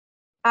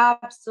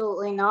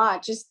Absolutely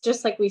not.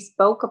 Just like we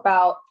spoke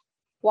about,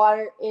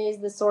 water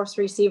is the source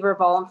receiver of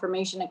all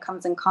information it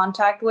comes in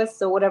contact with.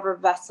 So whatever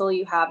vessel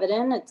you have it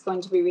in, it's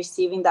going to be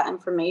receiving that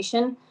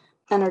information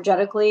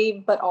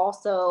energetically, but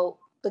also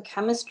the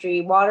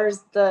chemistry. Water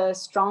is the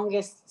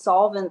strongest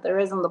solvent there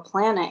is on the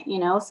planet,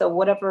 so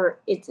whatever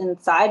it's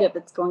inside of,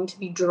 it's going to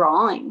be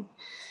drawing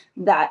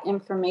that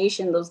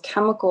information, those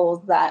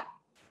chemicals, that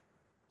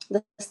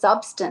the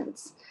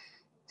substance.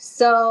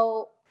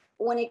 So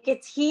when it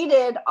gets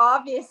heated,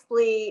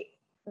 obviously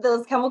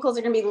those chemicals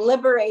are going to be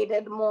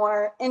liberated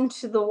more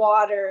into the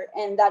water.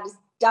 And that is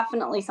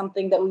definitely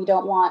something that we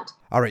don't want.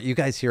 All right, you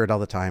guys hear it all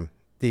the time.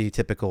 The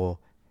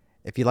typical,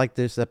 if you like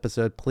this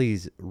episode,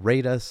 please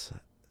rate us,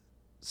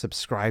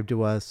 subscribe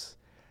to us,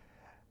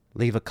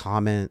 leave a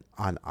comment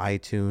on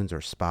iTunes or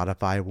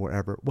Spotify,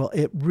 wherever. Well,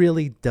 it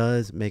really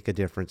does make a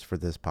difference for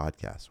this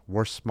podcast.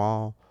 We're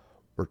small,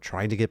 we're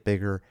trying to get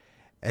bigger,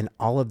 and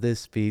all of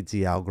this feeds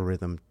the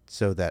algorithm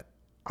so that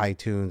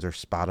iTunes or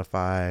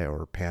Spotify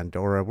or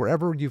Pandora,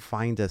 wherever you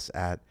find us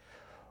at,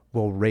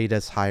 will rate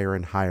us higher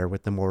and higher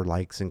with the more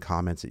likes and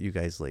comments that you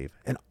guys leave.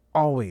 And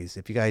always,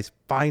 if you guys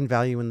find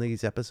value in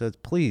these episodes,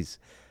 please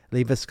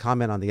leave us a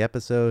comment on the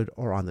episode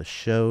or on the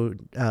show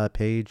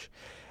page.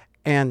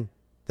 And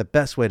the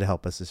best way to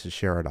help us is to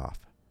share it off.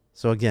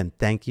 So again,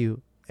 thank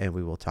you, and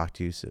we will talk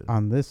to you soon.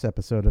 On this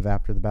episode of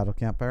After the Battle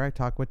Campfire, I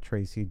talk with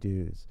Tracy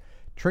Dews.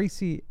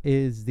 Tracy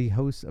is the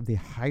host of the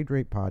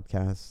Hydrate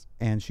podcast,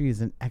 and she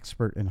is an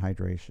expert in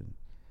hydration.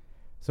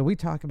 So we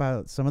talk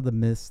about some of the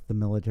myths the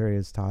military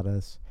has taught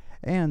us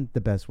and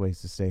the best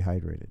ways to stay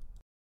hydrated.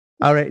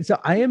 All right. So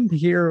I am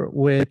here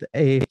with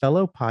a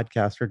fellow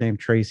podcaster named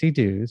Tracy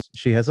Dews.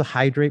 She has a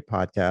Hydrate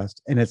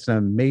podcast, and it's an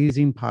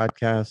amazing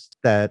podcast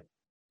that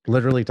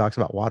literally talks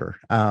about water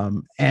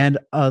and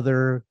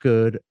other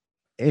good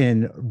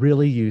and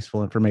really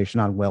useful information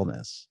on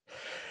wellness.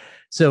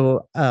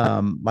 So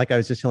like I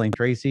was just telling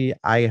Tracy,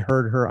 I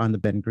heard her on the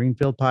Ben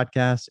Greenfield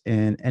podcast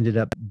and ended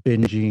up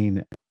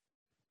binging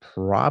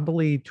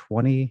probably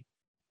 20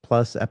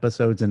 plus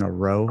episodes in a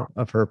row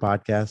of her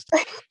podcast.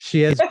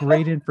 She has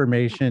great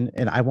information,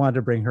 and I wanted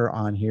to bring her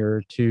on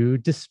here to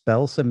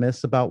dispel some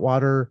myths about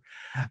water,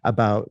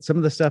 about some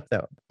of the stuff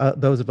that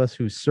those of us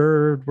who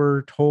served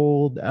were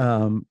told,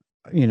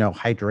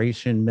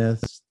 hydration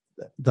myths,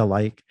 the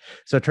like.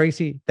 So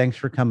Tracy, thanks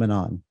for coming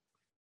on.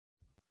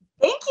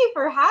 Thank you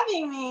for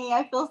having me.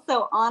 I feel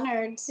so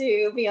honored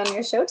to be on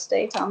your show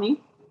today,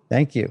 Tommy.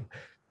 Thank you.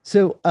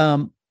 So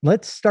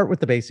let's start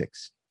with the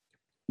basics.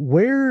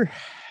 Where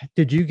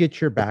did you get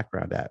your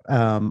background at?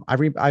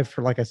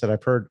 Like I said,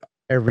 I've heard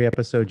every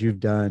episode you've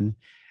done,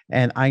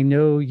 and I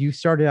know you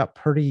started out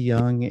pretty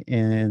young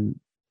in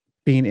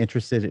being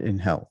interested in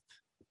health.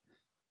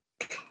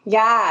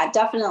 Yeah,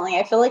 definitely.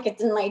 I feel like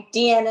it's in my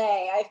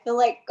DNA. I feel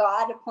like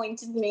God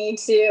appointed me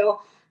to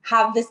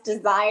have this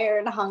desire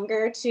and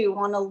hunger to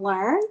want to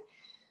learn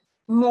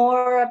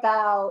more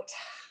about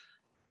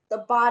the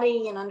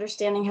body and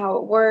understanding how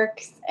it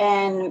works,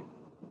 and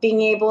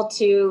being able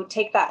to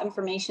take that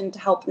information to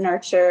help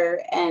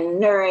nurture and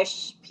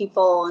nourish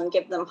people and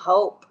give them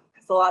hope.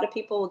 Because a lot of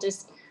people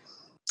just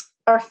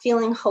are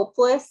feeling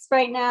hopeless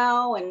right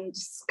now and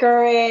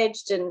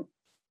discouraged. And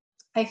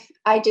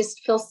I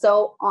just feel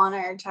so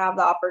honored to have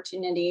the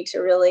opportunity to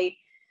really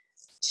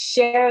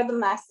share the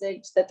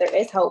message that there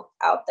is hope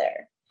out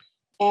there.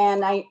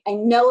 And I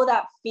know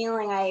that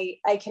feeling.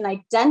 I can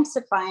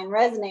identify and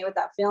resonate with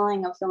that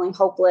feeling of feeling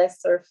hopeless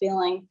or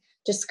feeling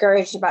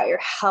discouraged about your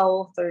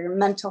health or your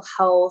mental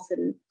health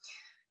and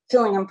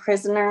feeling a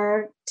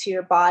prisoner to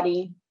your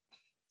body.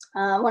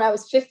 When I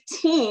was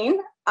 15,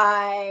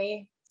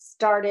 I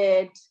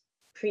started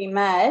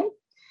pre-med.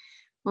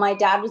 My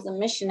dad was a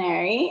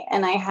missionary,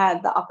 and I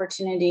had the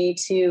opportunity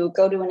to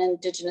go to an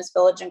indigenous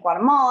village in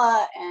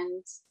Guatemala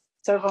and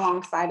serve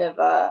alongside of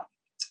a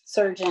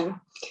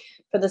surgeon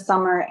for the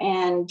summer,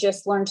 and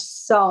just learned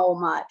so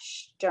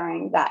much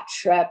during that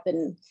trip.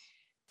 And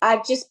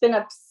I've just been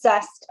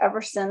obsessed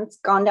ever since,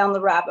 gone down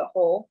the rabbit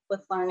hole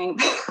with learning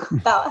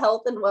about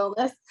health and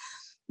wellness.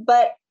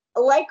 But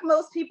like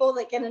most people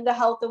that get into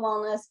health and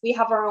wellness, we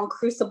have our own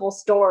crucible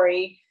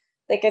story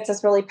that gets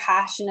us really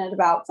passionate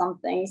about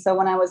something. So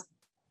when I was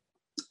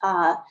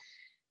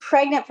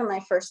pregnant for my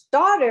first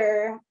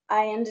daughter,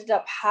 I ended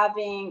up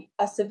having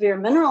a severe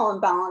mineral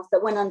imbalance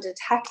that went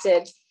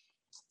undetected.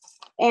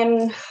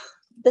 And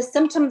the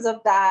symptoms of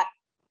that,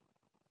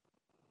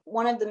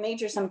 one of the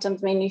major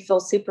symptoms made me feel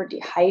super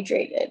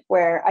dehydrated,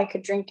 where I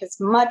could drink as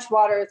much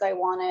water as I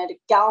wanted, a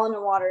gallon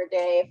of water a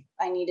day if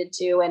I needed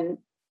to, and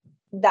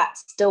that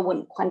still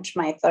wouldn't quench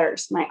my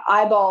thirst. My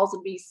eyeballs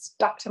would be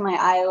stuck to my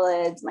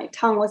eyelids. My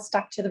tongue was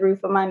stuck to the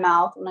roof of my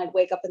mouth when I'd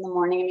wake up in the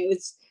morning. And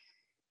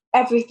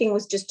everything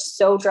was just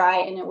so dry,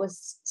 and it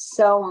was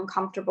so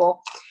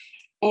uncomfortable.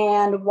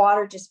 And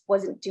water just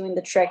wasn't doing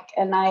the trick.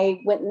 And I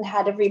went and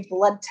had every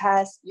blood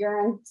test,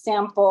 urine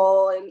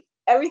sample, and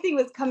everything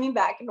was coming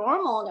back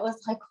normal. And it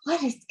was like,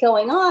 what is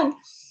going on?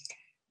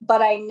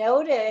 But I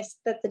noticed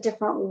that the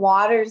different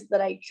waters that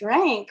I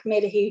drank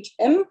made a huge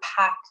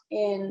impact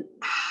in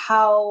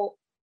how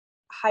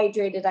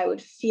hydrated I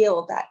would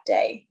feel that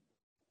day.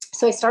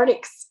 So I started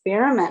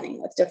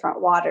experimenting with different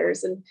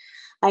waters, and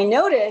I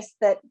noticed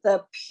that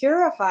the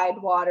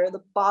purified water,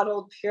 the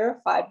bottled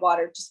purified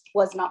water, just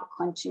was not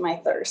quenching my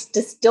thirst.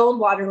 Distilled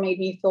water made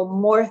me feel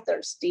more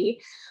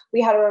thirsty.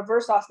 We had a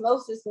reverse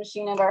osmosis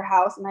machine at our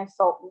house, and I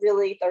felt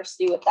really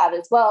thirsty with that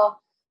as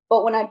well.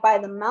 But when I buy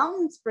the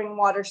mountain spring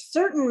water,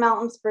 certain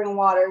mountain spring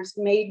waters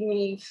made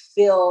me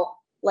feel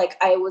like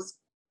I was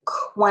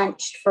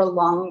quenched for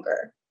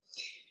longer.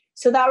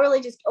 So that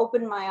really just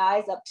opened my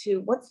eyes up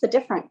to what's the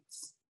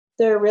difference?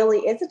 There really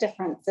is a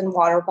difference in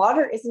water.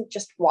 Water isn't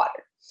just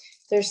water.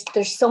 There's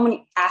so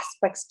many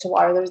aspects to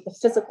water. There's the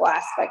physical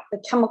aspect,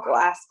 the chemical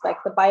aspect,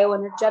 the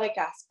bioenergetic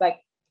aspect,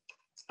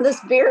 the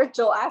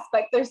spiritual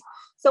aspect. There's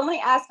so many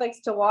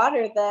aspects to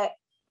water that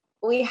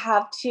we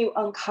have to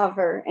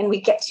uncover and we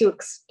get to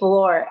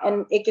explore,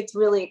 and it gets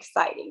really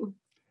exciting.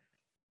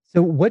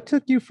 So what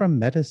took you from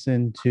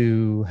medicine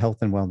to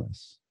health and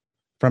wellness?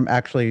 From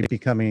actually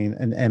becoming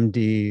an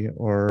MD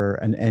or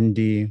an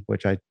ND,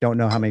 which I don't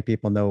know how many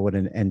people know what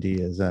an ND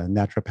is, a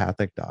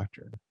naturopathic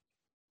doctor,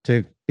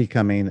 to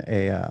becoming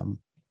a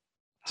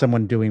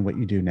someone doing what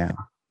you do now?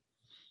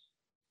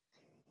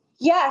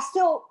 Yeah,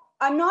 so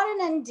I'm not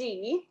an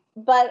ND,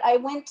 but I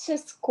went to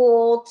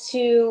school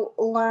to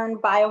learn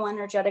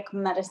bioenergetic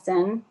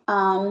medicine.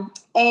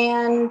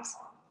 And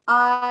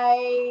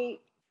I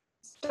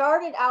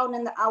started out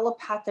in the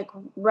allopathic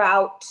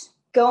route,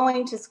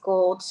 going to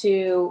school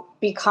to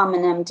become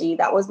an MD.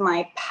 That was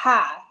my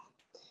path.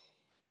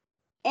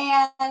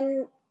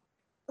 And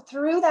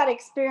through that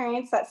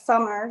experience, that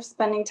summer,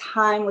 spending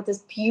time with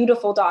this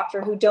beautiful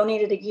doctor who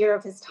donated a year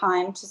of his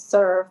time to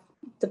serve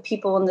the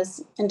people in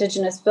this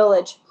indigenous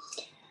village,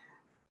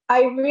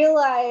 I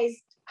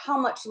realized how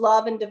much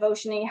love and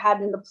devotion he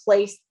had in the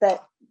place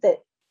that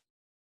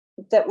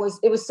was,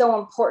 it was so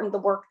important, the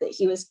work that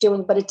he was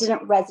doing, but it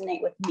didn't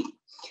resonate with me.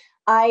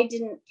 I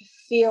didn't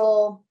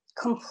feel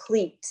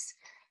complete.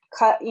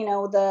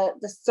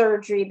 The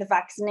surgery, the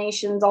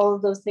vaccinations, all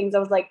of those things. I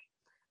was like,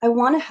 I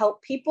want to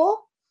help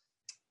people,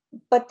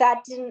 but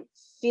that didn't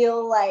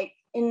feel like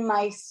in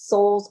my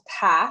soul's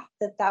path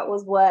that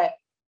was what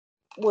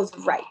was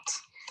right.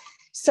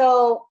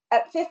 So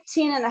at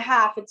 15 and a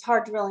half, it's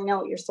hard to really know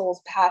what your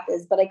soul's path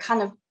is, but I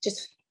kind of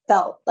just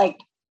felt like,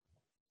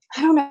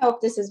 I don't know if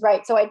this is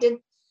right. So I did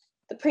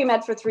the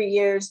pre-med for 3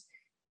 years,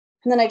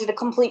 and then I did a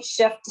complete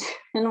shift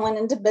and went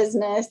into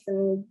business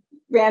and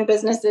ran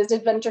businesses,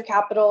 did venture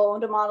capital,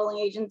 owned a modeling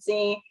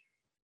agency.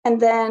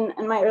 And then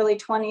in my early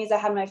 20s, I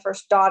had my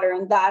first daughter,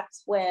 and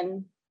that's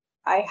when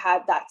I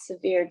had that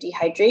severe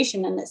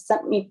dehydration, and it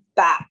sent me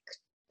back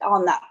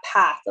on that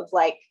path of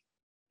like,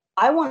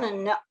 I want to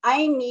know,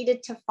 I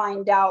needed to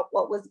find out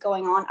what was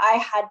going on. I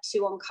had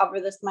to uncover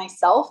this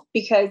myself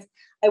because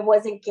I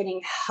wasn't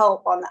getting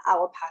help on the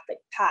allopathic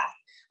path.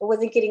 I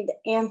wasn't getting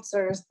the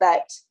answers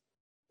that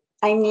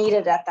I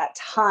needed at that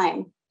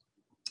time.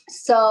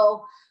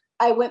 So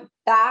I went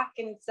back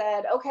and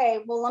said, okay,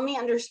 well, let me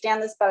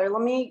understand this better.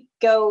 Let me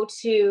go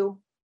to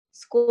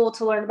school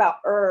to learn about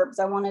herbs.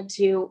 I wanted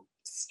to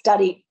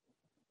study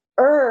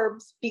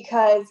herbs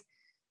because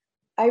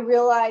I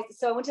realized,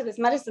 so I went to this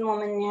medicine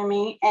woman near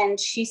me, and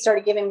she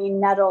started giving me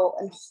nettle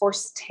and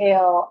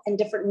horsetail and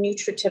different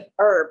nutritive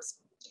herbs.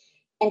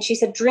 And she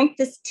said, drink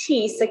this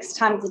tea 6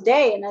 times a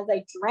day. And as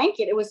I drank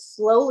it, it was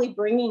slowly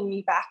bringing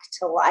me back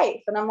to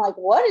life. And I'm like,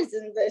 what is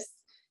in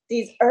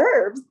these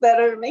herbs that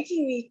are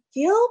making me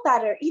feel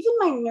better? Even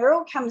my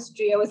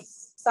neurochemistry, I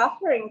was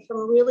suffering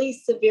from really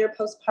severe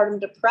postpartum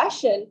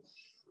depression.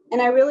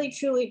 And I really,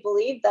 truly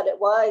believe that it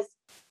was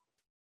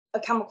a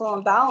chemical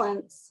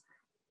imbalance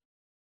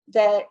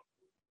that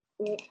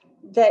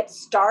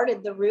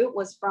started. The root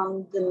was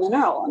from the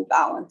mineral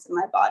imbalance in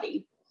my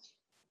body.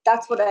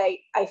 That's what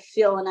I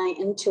feel, and I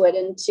intuit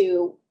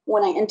into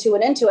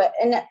it.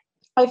 And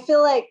I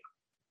feel like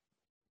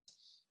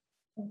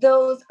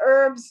those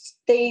herbs,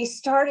 they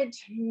started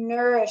to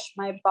nourish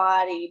my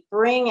body,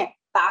 bring it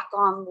back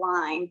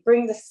online,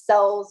 bring the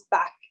cells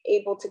back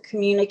able to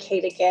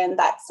communicate again,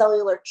 that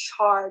cellular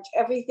charge,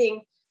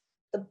 everything,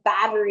 the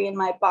battery in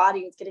my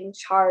body is getting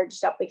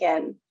charged up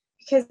again.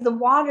 Because the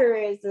water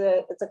it's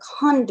a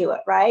conduit,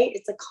 right?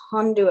 It's a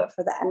conduit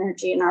for the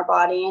energy in our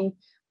body. And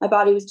my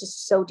body was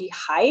just so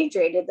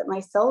dehydrated that my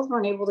cells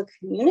weren't able to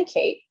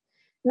communicate.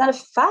 And that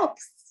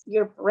affects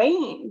your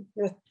brain,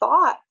 your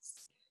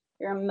thoughts,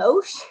 your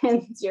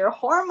emotions, your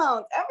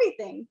hormones,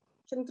 everything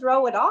can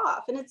throw it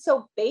off. And it's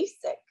so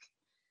basic.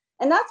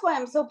 And that's why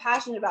I'm so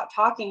passionate about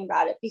talking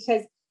about it,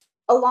 because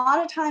a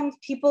lot of times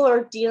people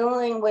are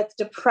dealing with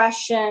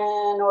depression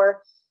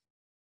or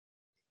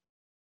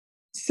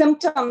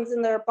symptoms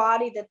in their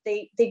body that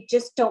they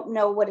just don't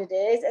know what it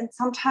is. And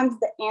sometimes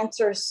the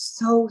answer is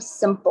so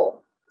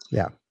simple.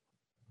 Yeah.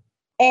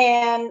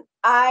 And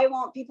I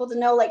want people to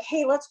know, like,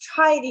 hey, let's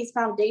try these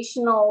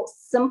foundational,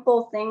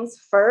 simple things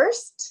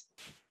first.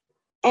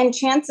 And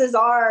chances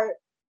are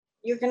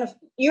you're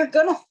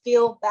gonna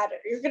feel better.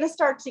 You're gonna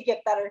start to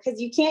get better,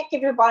 because you can't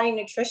give your body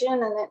nutrition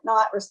and it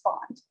not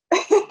respond.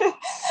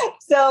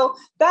 So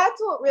that's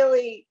what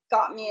really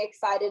got me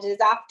excited, is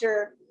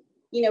after,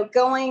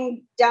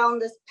 going down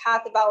this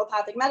path of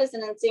allopathic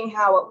medicine and seeing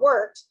how it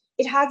worked,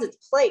 it has its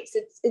place.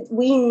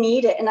 We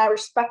need it. And I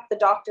respect the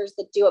doctors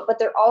that do it, but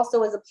there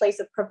also is a place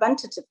of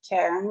preventative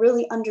care and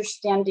really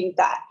understanding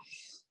that.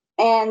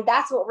 And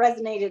that's what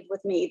resonated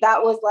with me.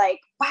 That was like,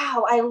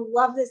 wow, I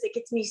love this. It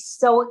gets me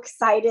so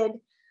excited.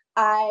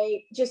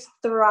 I just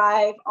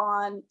thrive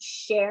on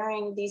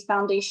sharing these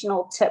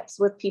foundational tips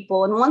with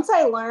people. And once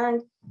I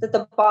learned that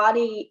the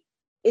body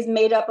is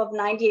made up of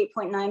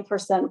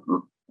 98.9%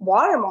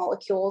 water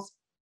molecules,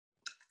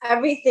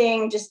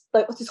 everything, just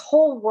like this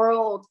whole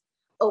world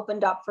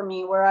opened up for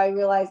me, where I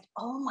realized,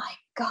 oh my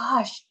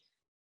gosh,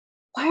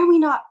 why are we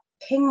not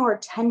paying more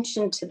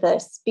attention to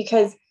this?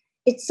 Because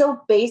it's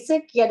so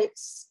basic, yet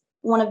it's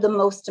one of the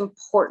most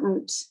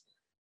important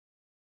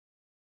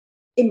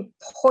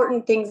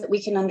things that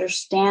we can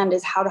understand,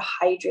 is how to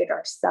hydrate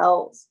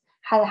ourselves,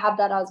 how to have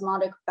that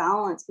osmotic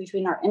balance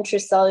between our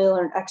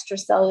intracellular and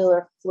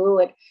extracellular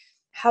fluid,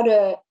 how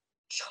to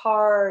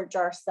charge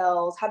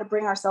ourselves, how to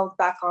bring ourselves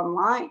back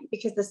online,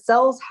 because the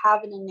cells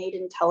have an innate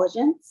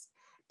intelligence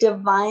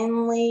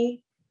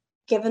divinely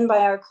given by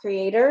our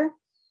creator,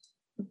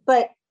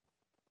 but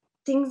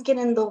things get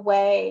in the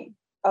way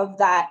of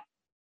that,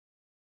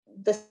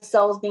 the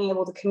cells being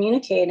able to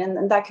communicate.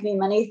 And that can be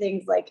many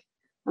things, like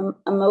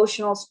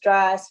emotional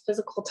stress,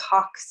 physical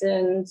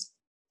toxins,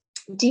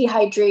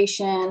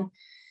 dehydration.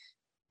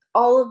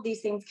 All of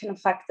these things can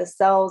affect the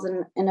cells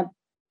in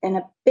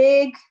a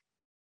big,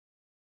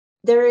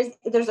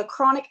 there's a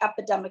chronic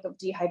epidemic of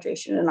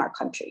dehydration in our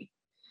country.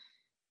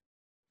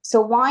 So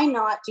why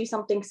not do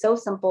something so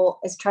simple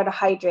as try to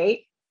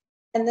hydrate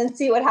and then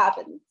see what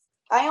happens?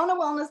 I own a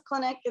wellness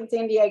clinic in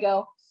San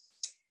Diego.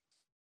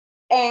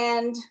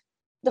 And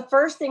the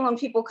first thing when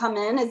people come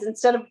in is,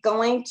 instead of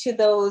going to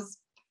those,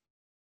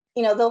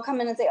 they'll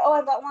come in and say, oh,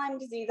 I've got Lyme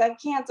disease, I have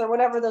cancer,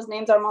 whatever those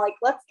names are. I'm like,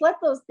 let's let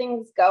those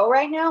things go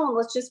right now. And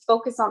let's just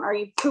focus on, are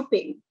you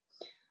pooping?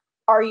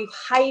 Are you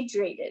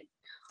hydrated?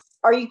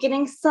 Are you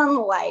getting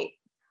sunlight?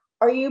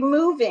 Are you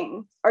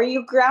moving? Are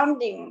you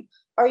grounding?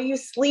 Are you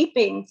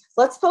sleeping?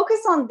 Let's focus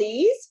on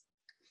these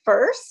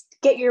first.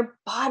 Get your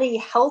body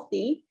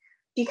healthy,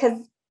 because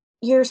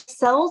your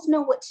cells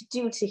know what to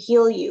do to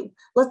heal you.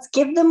 Let's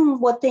give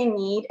them what they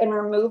need and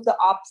remove the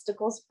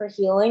obstacles for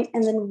healing,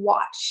 and then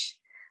watch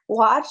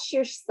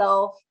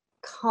yourself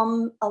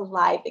come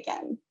alive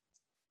again.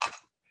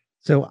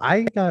 So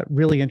I got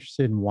really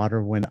interested in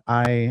water when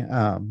I,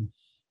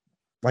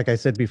 like I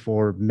said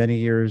before, many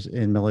years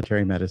in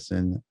military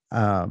medicine.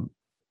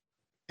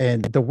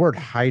 And the word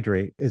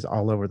hydrate is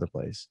all over the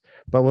place.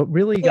 But what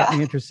really got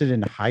me interested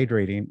in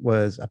hydrating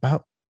was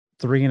about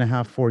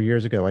 3.5, 4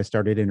 years ago, I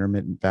started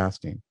intermittent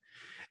fasting.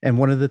 And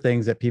one of the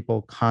things that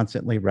people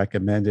constantly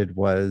recommended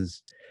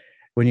was,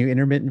 when you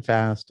intermittent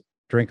fast,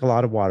 drink a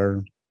lot of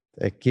water.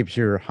 It keeps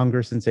your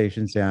hunger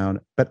sensations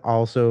down, but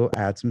also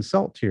add some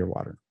salt to your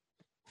water.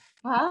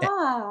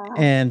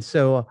 And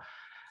so,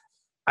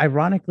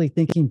 ironically,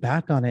 thinking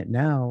back on it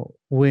now,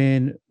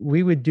 when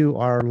we would do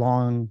our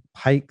long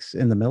hikes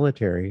in the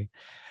military,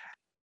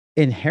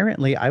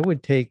 inherently, I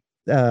would take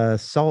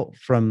salt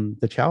from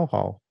the chow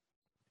hall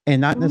and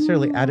not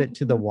necessarily add it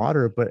to the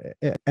water, but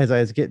as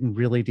I was getting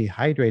really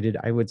dehydrated,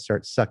 I would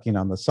start sucking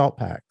on the salt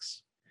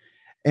packs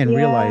and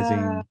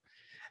realizing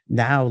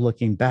now,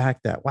 looking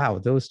back, that, wow,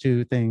 those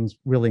two things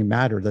really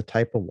matter, the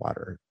type of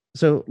water.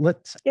 So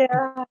let's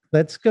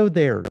go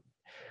there.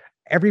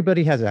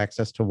 Everybody has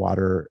access to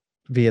water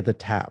via the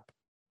tap.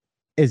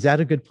 Is that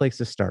a good place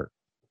to start?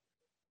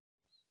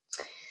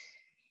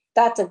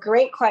 That's a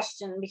great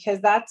question,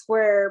 because that's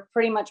where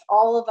pretty much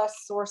all of us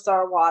source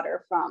our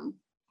water from.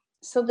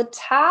 So the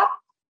tap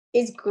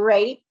is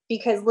great,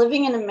 because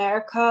living in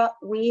America,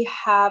 we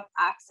have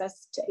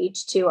access to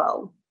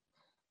H2O.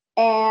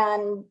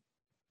 And,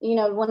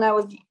 when I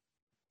was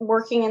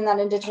working in that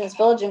indigenous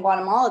village in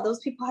Guatemala, those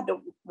people had to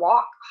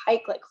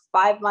hike like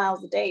 5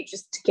 miles a day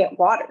just to get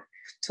water,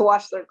 to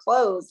wash their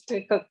clothes,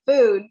 to cook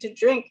food, to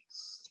drink.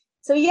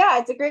 So yeah,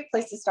 it's a great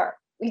place to start.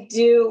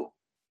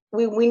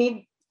 We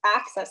need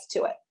access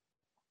to it.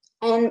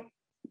 And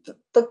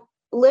the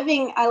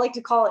living, I like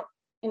to call it,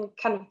 in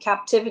kind of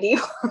captivity,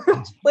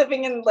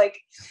 living in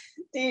like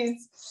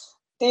these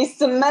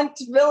cement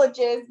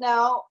villages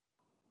now,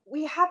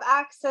 we have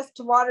access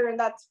to water, and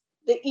that's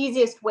the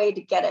easiest way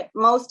to get it.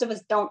 Most of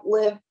us don't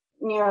live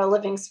near a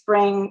living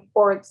spring,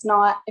 or it's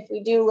not, if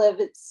we do live,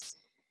 it's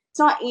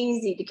not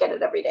easy to get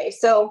it every day.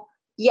 So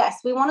yes,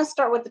 we want to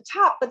start with the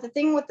tap, but the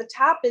thing with the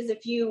tap is,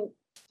 if you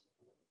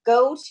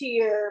go to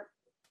your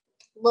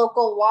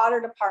local water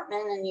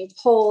department and you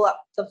pull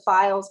up the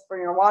files for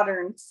your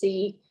water and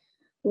see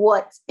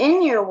what's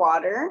in your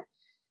water,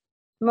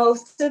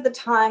 most of the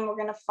time we're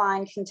going to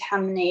find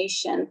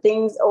contamination.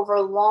 Things over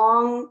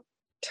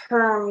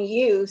long-term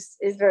use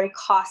is very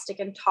caustic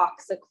and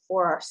toxic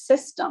for our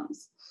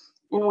systems.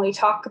 And when we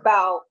talk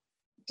about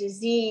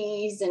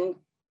disease and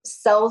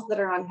cells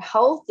that are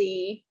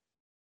unhealthy,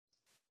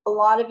 a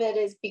lot of it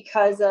is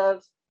because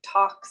of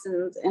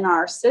toxins in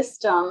our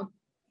system.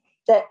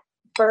 that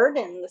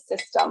burden the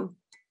system.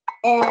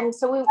 And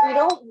so we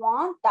don't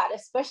want that,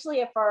 especially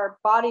if our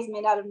body's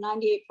made out of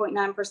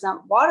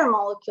 98.9% water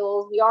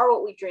molecules. We are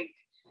what we drink.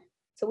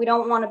 So we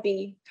don't want to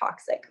be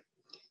toxic.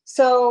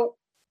 So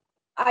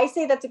I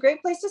say that's a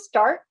great place to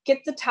start.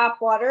 Get the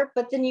tap water,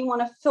 but then you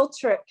want to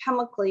filter it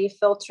chemically,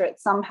 filter it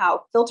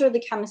somehow, filter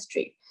the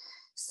chemistry.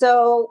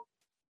 So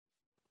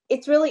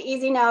it's really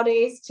easy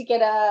nowadays to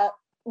get a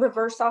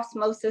reverse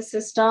osmosis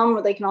system,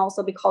 or they can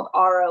also be called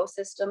RO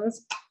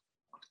systems.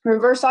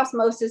 Reverse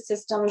osmosis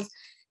systems,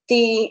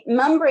 the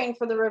membrane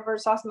for the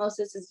reverse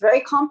osmosis is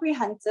very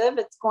comprehensive.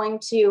 It's going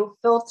to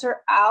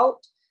filter out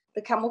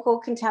the chemical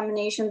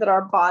contamination that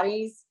our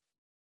bodies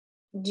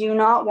do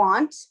not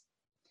want.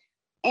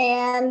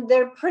 And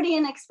they're pretty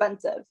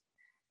inexpensive.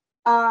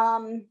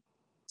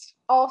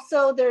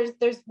 Also,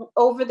 there's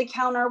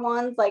over-the-counter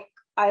ones, like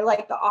I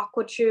like the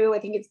AquaTrue. I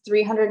think it's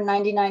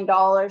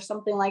 $399,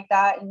 something like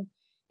that. And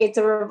it's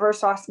a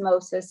reverse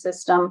osmosis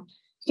system.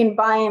 You can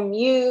buy them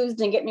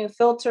used and get new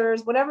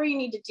filters, whatever you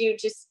need to do,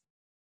 just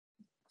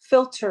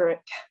filter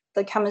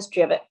the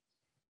chemistry of it.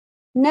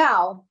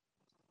 Now,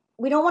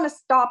 we don't want to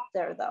stop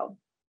there though,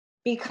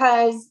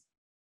 because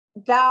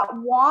that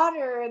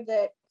water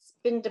that's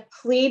been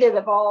depleted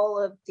of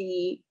all of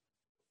the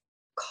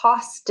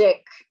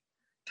caustic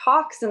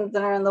toxins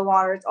that are in the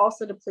water, it's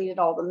also depleted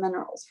all the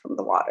minerals from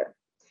the water.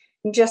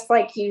 And just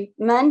like you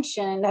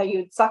mentioned how you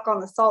would suck on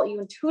the salt, you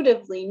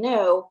intuitively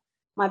knew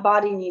my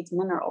body needs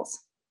minerals.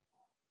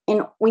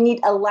 And we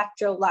need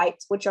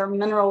electrolytes, which are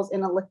minerals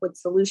in a liquid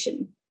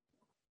solution.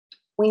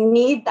 We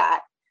need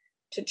that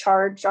to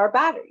charge our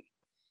battery.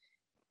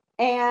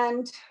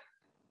 And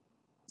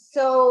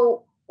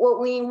so what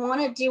we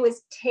want to do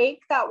is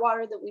take that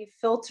water that we've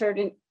filtered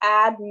and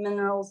add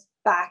minerals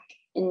back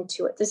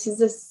into it. This is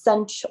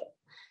essential.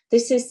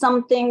 This is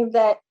something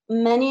that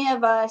many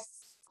of us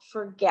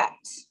forget.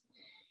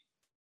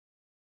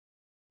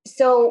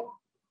 So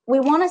we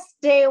want to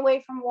stay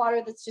away from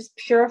water that's just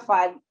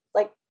purified,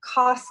 like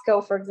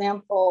Costco, for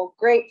example,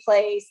 great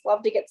place,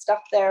 love to get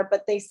stuff there,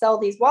 but they sell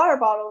these water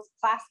bottles,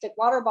 plastic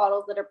water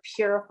bottles that are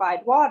purified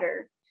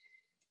water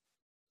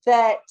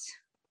that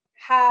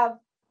have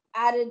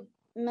added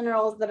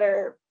minerals that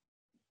are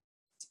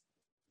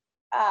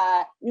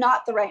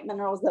not the right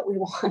minerals that we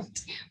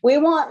want. We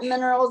want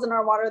minerals in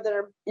our water that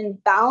are in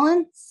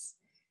balance,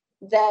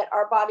 that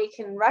our body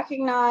can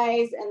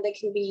recognize, and they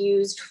can be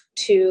used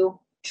to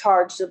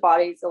charge the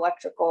body's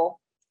electrical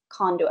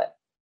conduit.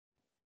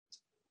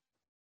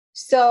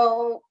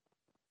 So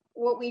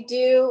what we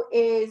do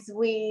is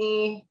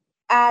we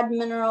add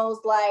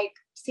minerals like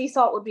sea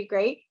salt would be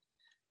great.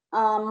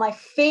 My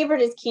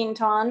favorite is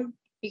Quinton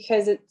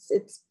because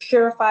it's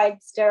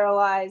purified,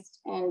 sterilized,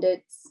 and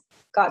it's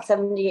got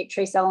 78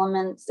 trace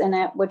elements in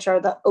it, which are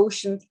the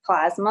ocean's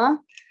plasma.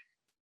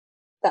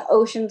 The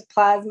ocean's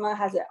plasma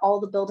has all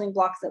the building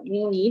blocks that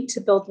we need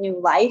to build new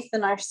life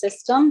in our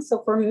system. So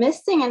if we're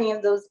missing any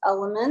of those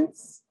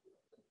elements,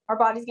 our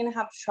body's going to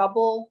have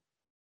trouble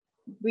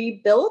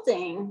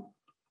rebuilding.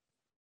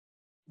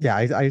 Yeah,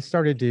 I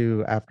started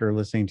to, after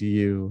listening to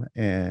you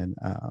and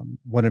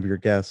one of your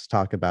guests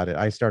talk about it,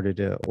 I started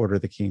to order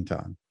the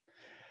Quinton.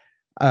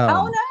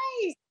 Oh,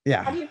 nice.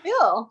 Yeah. How do you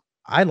feel?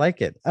 I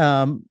like it.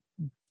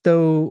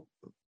 Though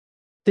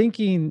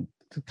thinking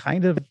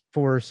kind of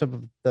for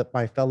some of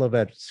my fellow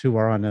vets who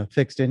are on a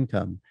fixed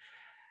income,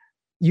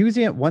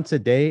 using it once a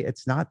day,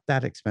 it's not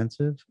that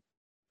expensive,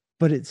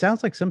 but it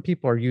sounds like some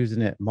people are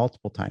using it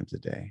multiple times a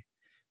day.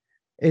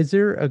 Is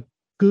there a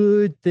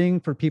good thing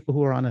for people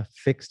who are on a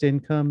fixed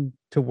income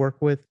to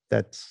work with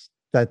that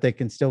they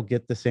can still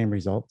get the same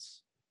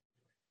results?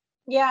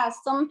 Yeah,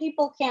 some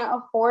people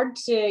can't afford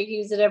to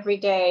use it every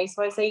day.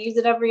 So I say use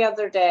it every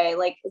other day,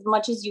 like as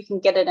much as you can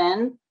get it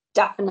in.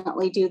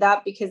 Definitely do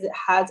that because it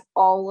has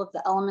all of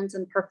the elements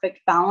in perfect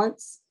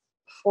balance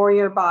for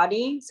your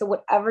body. So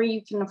whatever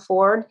you can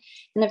afford.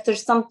 And if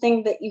there's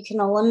something that you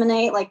can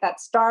eliminate, like that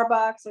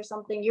Starbucks or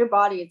something, your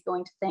body is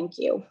going to thank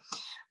you.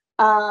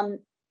 And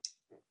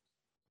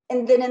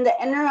then in the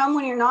interim,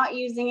 when you're not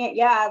using it,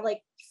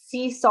 like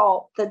sea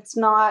salt that's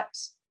not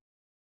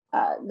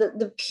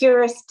the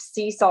purest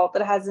sea salt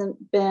that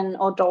hasn't been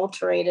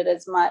adulterated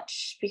as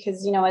much,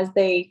 because, as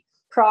they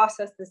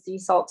process the sea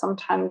salt,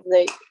 sometimes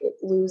it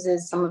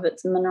loses some of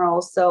its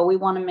minerals. So we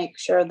want to make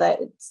sure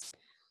that it's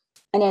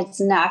in its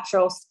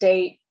natural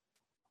state.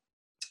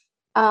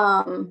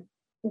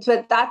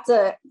 But that's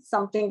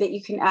something that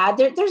you can add.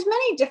 There's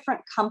many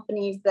different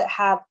companies that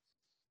have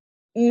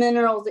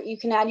minerals that you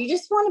can add. You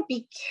just want to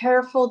be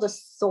careful the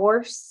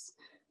source,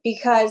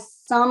 because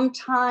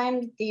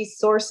sometimes these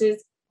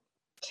sources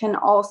can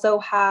also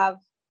have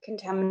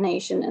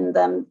contamination in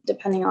them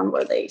depending on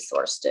where they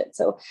sourced it.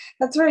 So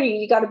that's where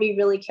you got to be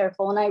really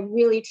careful. And I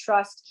really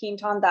trust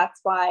Quinton. That's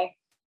why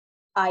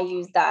I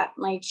use that.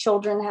 My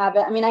children have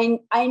it. I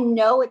mean, I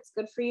know it's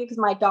good for you because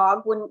my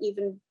dog wouldn't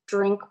even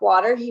drink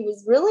water. It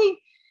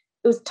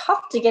was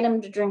tough to get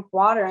him to drink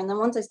water. And then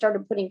once I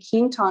started putting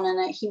Quinton in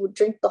it, he would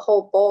drink the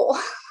whole bowl.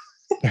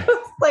 It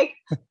was like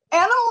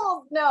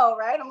animals know,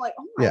 right? I'm like,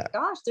 oh my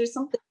gosh, there's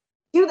something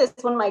do this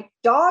when my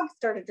dog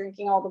started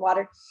drinking all the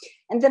water.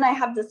 And then I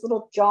have this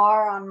little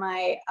jar on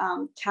my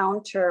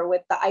counter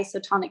with the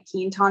isotonic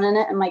Quinton in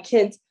it. And my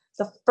kids,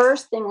 the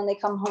first thing when they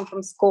come home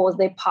from school is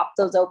they pop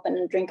those open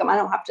and drink them. I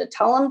don't have to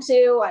tell them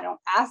to. I don't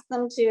ask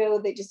them to.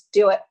 They just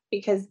do it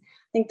because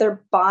I think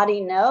their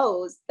body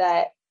knows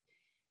that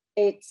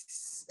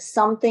it's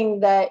something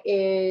that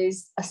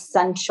is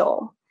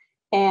essential.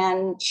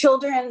 And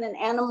children and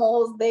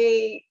animals,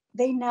 they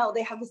know,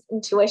 they have this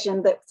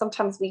intuition that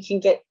sometimes we can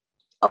get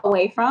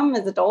away from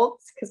as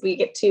adults because we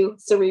get too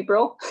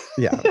cerebral.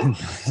 Yeah.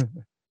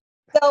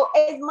 So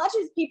as much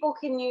as people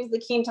can use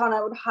the Quinton,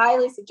 I would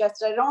highly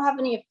suggest it. I don't have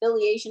any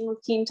affiliation with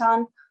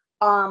Quinton.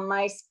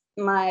 My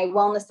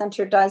wellness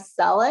center does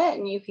sell it,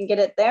 and you can get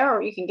it there,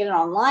 or you can get it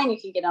online. You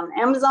can get it on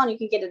Amazon. You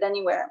can get it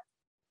anywhere.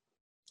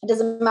 It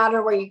doesn't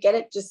matter where you get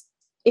it. Just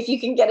if you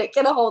can get it,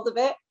 get a hold of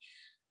it.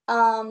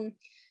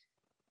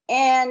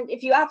 And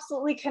if you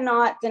absolutely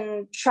cannot,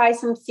 then try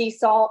some sea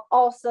salt.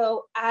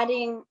 Also,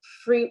 adding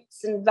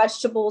fruits and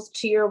vegetables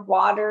to your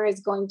water is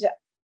going to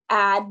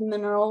add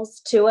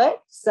minerals to it.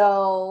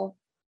 So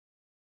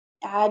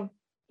add,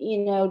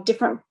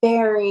 different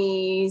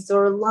berries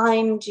or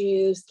lime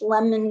juice,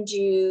 lemon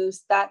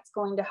juice. That's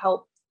going to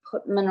help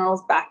put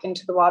minerals back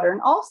into the water.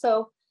 And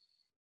also,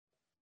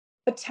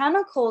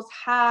 botanicals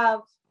have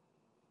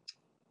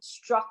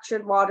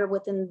structured water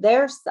within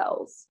their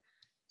cells.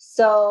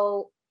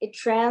 So it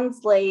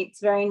translates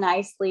very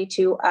nicely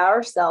to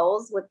our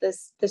cells with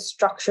this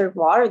structured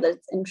water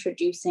that's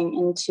introducing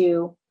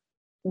into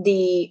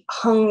the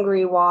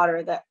hungry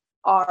water that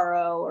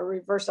RO or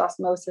reverse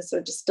osmosis or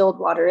distilled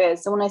water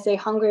is. So when I say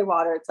hungry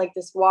water, it's like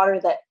this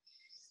water that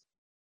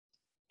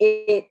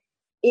it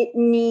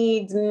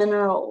needs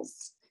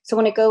minerals. So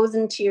when it goes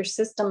into your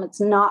system,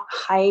 it's not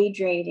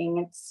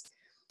hydrating.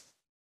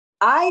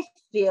 I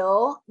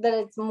feel that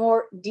it's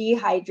more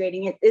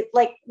dehydrating. It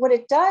like what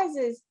it does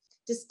is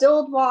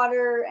distilled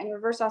water and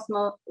reverse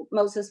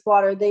osmosis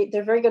water,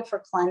 they're very good for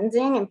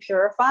cleansing and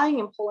purifying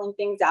and pulling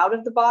things out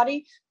of the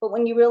body. But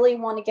when you really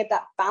want to get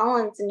that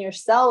balance in your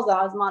cells, the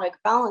osmotic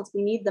balance,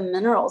 we need the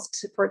minerals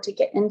for it to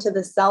get into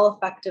the cell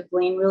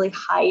effectively and really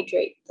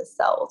hydrate the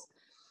cells.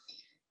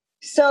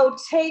 So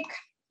take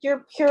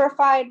your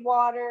purified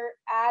water,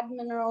 add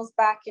minerals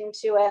back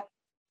into it.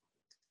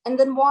 And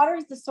then water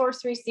is the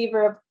source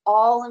receiver of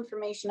all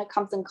information it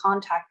comes in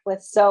contact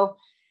with. So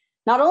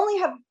not only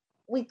have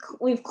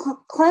we've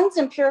cleansed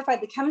and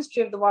purified the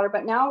chemistry of the water,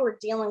 but now we're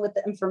dealing with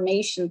the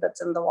information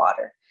that's in the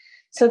water.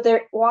 So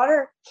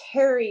water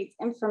carries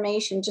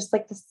information, just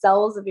like the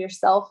cells of your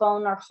cell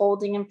phone are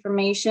holding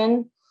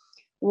information.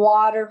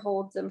 Water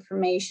holds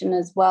information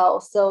as well.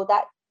 So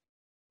that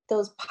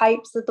those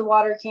pipes that the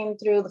water came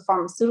through, the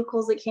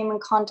pharmaceuticals it came in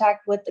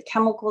contact with, the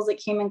chemicals it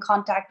came in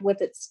contact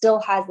with, it still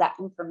has that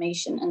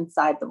information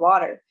inside the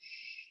water.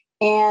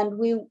 And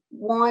we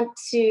want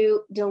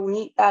to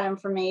delete that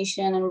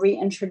information and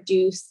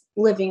reintroduce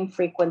living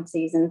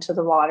frequencies into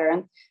the water.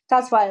 And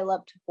that's why I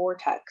love to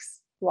vortex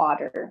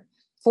water.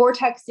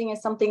 Vortexing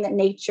is something that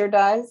nature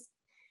does.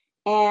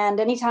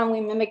 And anytime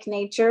we mimic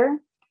nature,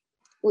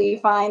 we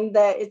find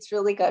that it's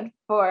really good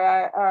for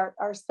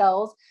our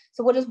cells.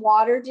 So what does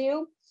water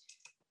do?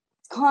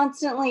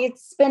 Constantly,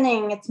 it's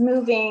spinning, it's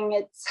moving,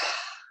 it's,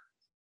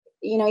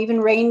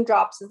 even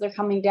raindrops as they're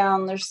coming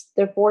down,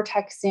 they're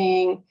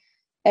vortexing.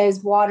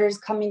 As water's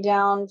coming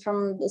down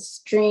from the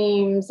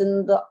streams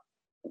and the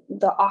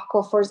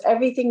aquifers,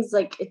 everything's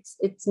like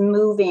it's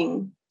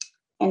moving,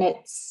 and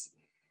it's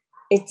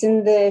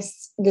in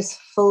this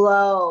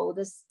flow,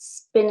 this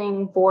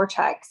spinning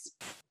vortex.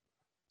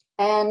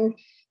 And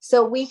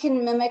so we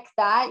can mimic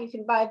that. You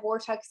can buy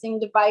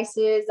vortexing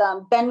devices.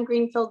 Ben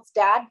Greenfield's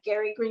dad,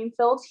 Gary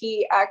Greenfield,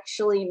 he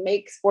actually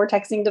makes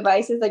vortexing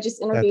devices. I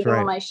just interviewed him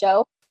on my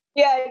show.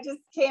 Yeah, it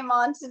just came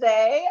on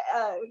today.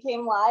 It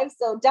came live.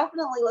 So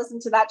definitely listen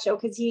to that show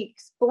because he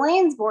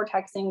explains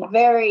vortexing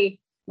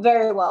very,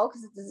 very well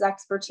because it's his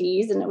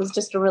expertise. And it was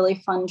just a really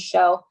fun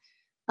show.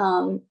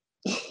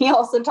 He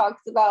also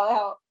talks about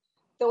how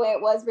the way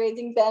it was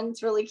raising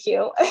Ben's really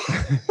cute.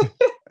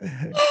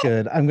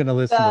 Good. I'm going to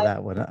listen to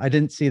that one. I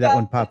didn't see that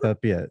one pop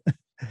up yet.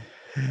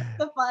 It's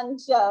a fun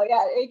show.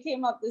 Yeah, it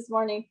came up this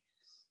morning.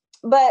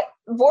 But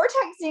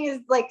vortexing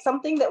is like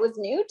something that was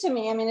new to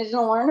me. I mean, I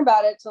didn't learn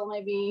about it till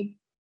maybe,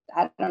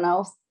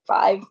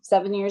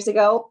 5-7 years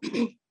ago.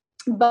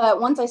 But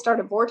once I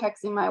started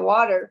vortexing my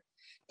water,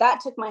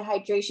 that took my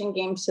hydration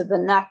game to the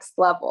next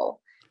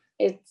level.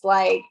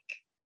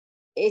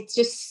 It's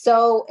just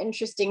so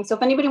interesting. So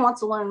if anybody wants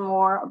to learn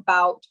more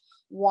about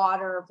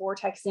water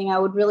vortexing, I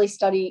would really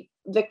study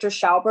Victor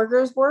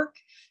Schauberger's work.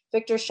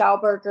 Victor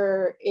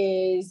Schauberger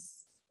is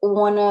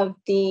one of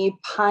the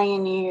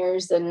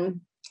pioneers,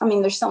 and I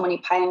mean, there's so many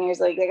pioneers,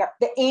 like they got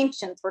the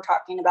ancients were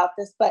talking about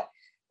this, but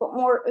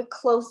more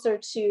closer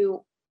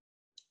to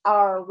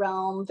our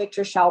realm.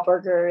 Victor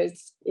Schauberger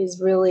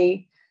is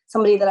really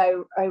somebody that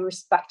I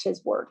respect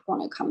his work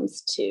when it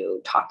comes to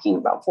talking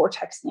about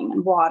vortexing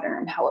and water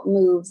and how it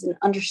moves and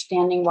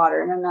understanding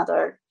water in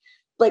another,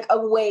 like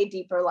a way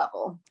deeper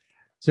level.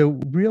 So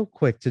real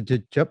quick to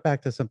jump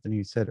back to something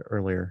you said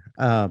earlier,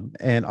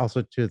 and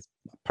also to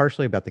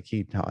partially about the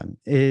Keton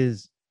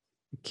is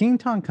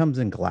Keton comes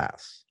in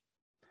glass.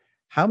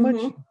 How much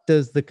Mm-hmm.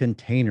 does the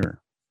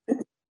container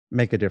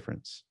make a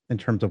difference in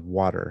terms of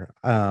water?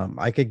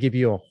 I could give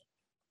you a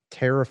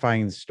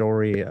terrifying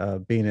story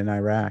of being in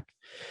Iraq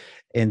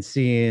and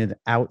seeing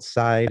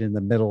outside in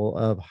the middle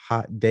of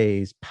hot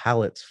days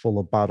pallets full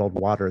of bottled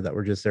water that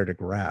were just there to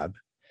grab.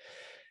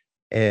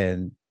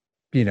 And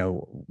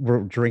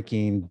we're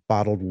drinking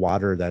bottled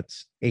water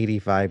that's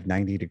 85,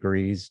 90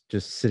 degrees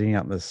just sitting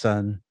out in the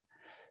sun.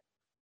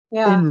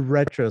 Yeah, In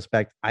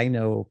retrospect, I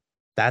know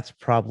that's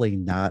probably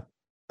not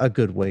a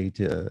good way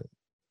to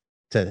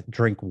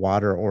drink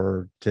water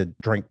or to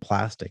drink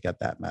plastic at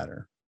that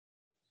matter.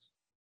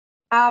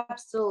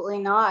 absolutely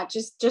not.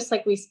 Just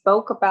like we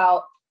spoke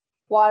about,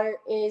 water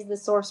is the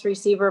source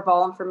receiver of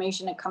all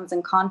information it comes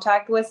in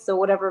contact with. So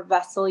whatever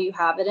vessel you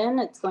have it in,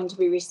 it's going to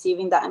be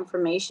receiving that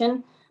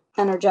information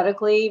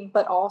energetically,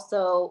 but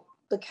also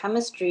the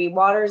chemistry.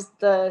 Water is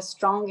the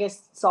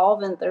strongest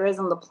solvent there is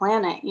on the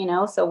planet,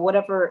 so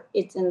whatever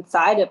it's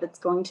inside of, it's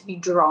going to be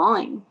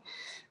drawing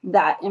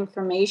that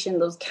information,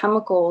 those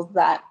chemicals,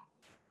 that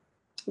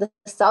the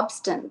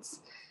substance.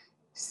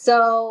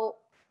 So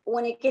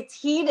when it gets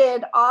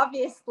heated,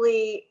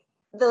 obviously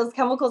those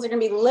chemicals are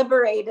going to be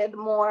liberated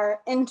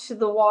more into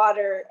the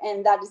water,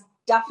 and that is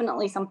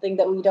definitely something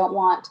that we don't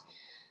want.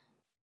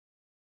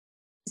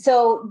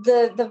 So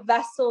the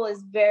vessel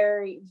is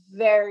very,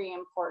 very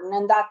important,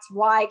 and that's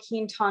why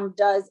Keton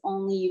does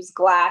only use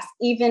glass,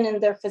 even in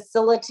their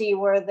facility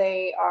where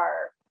they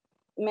are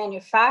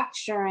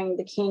manufacturing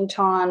the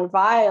Keton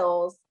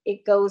vials.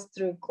 It goes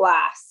through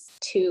glass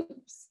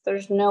tubes.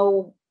 There's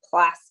no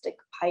plastic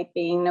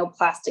piping, no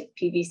plastic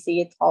PVC.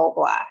 It's all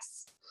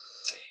glass.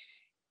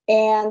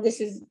 And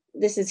this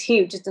is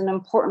huge. It's an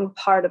important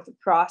part of the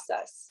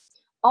process.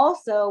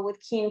 Also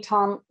with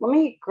Keton, let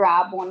me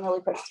grab one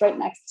really quick. It's right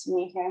next to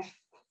me here.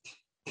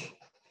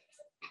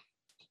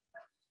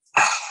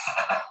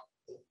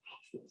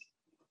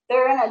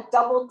 They're in a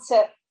double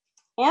tip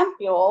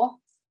ampule.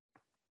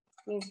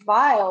 These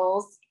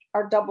vials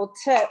are double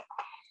tip.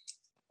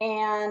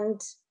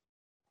 And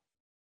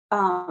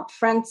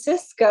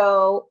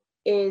Francisco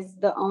is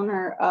the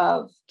owner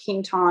of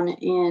Keton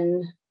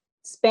in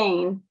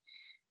Spain.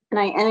 And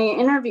I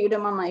interviewed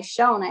him on my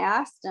show, and I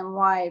asked him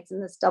why it's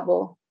in this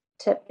double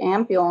tip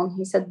ampule. And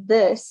he said,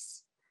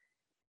 this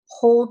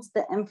holds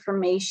the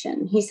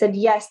information. He said,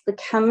 yes, the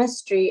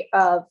chemistry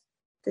of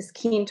this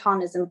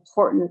Keton is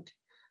important,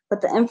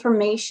 but the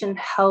information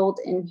held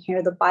in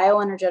here, the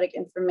bioenergetic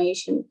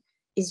information,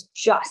 is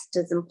just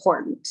as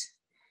important.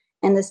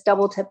 And this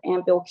double tip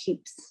ampule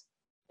keeps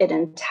it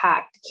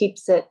intact,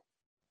 keeps it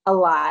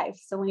alive.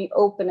 So when you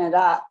open it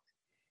up,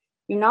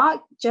 you're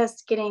not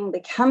just getting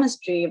the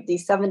chemistry of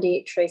these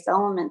 78 trace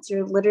elements,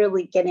 you're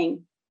literally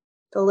getting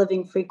the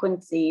living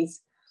frequencies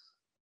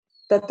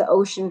that the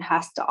ocean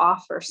has to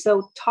offer.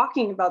 So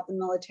talking about the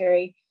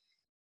military,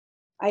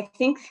 I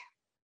think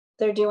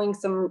they're doing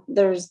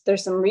there's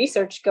some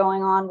research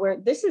going on where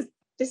this is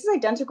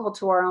identical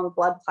to our own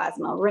blood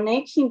plasma.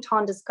 Rene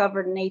Keton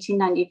discovered in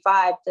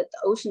 1895 that the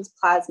ocean's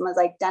plasma is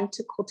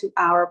identical to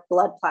our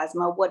blood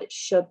plasma, what it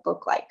should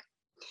look like.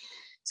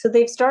 So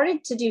they've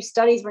started to do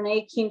studies.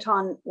 Rene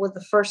Keton was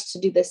the first to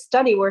do this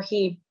study where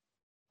he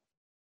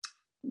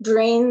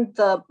drained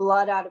the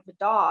blood out of a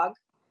dog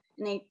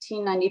in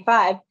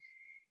 1895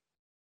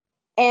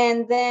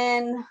 and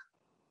then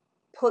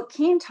put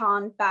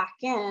Keton back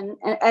in.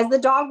 And as the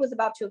dog was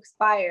about to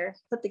expire,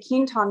 put the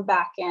Keton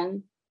back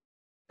in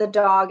the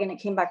dog, and it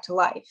came back to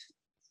life.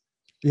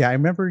 Yeah, I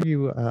remember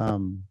you.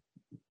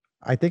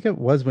 I think it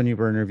was when you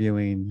were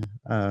interviewing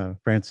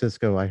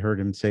Francisco. I heard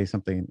him say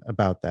something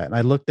about that, and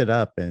I looked it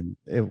up, and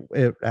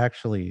it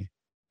actually,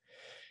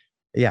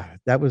 yeah,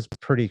 that was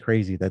pretty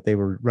crazy that they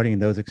were running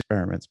those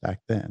experiments back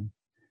then.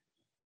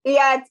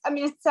 Yeah,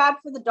 it's sad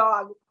for the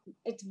dog.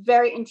 It's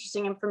very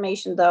interesting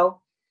information,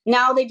 though.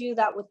 Now they do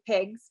that with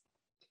pigs.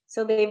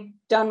 So they've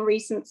done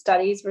recent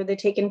studies where they've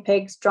taken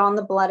pigs, drawn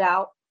the blood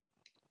out.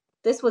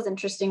 This was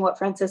interesting. What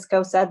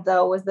Francisco said,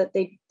 though, was that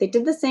they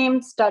did the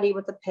same study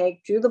with the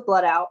pig, drew the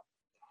blood out,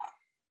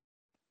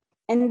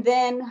 and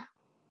then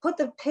put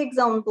the pig's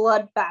own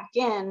blood back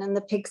in, and the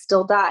pig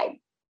still died.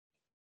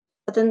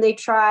 But then they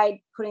tried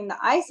putting the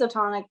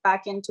isotonic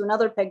back into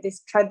another pig. They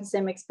tried the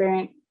same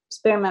experiment,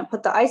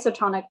 put the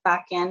isotonic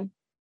back in,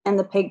 and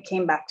the pig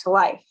came back to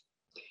life.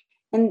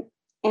 And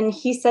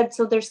he said,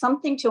 so there's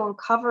something to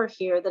uncover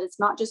here, that it's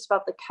not just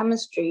about the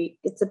chemistry,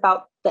 it's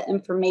about the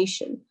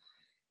information,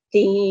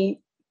 the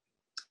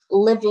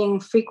living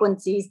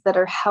frequencies that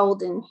are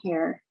held in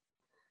here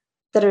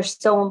that are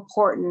so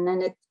important.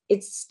 And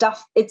it's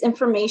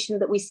information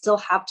that we still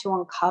have to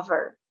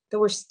uncover, that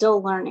we're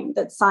still learning,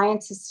 that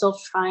science is still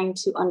trying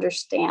to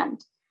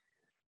understand.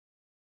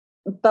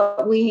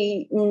 But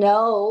we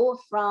know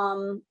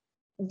from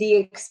the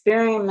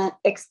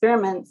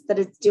experiments that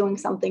it's doing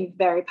something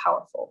very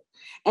powerful.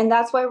 And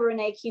that's why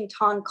Rene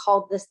Keton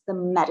called this the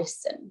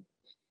medicine.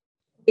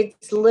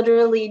 It's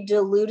literally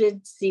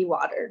diluted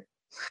seawater,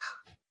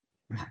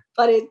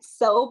 but it's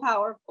so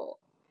powerful.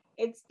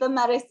 It's the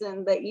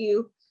medicine that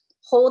you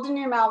hold in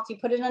your mouth, you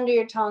put it under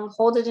your tongue,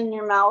 hold it in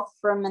your mouth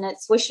for a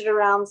minute, swish it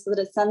around so that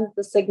it sends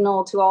the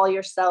signal to all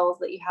your cells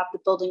that you have the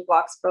building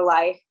blocks for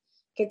life,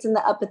 gets in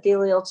the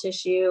epithelial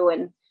tissue.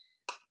 And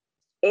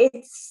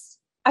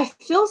I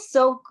feel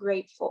so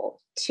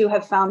grateful to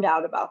have found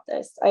out about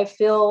this. I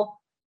feel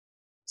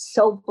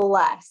so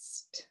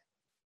blessed.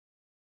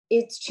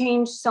 It's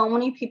changed so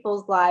many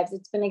people's lives.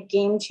 It's been a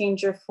game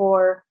changer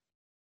for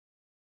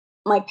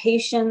my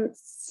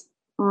patients,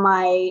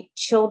 my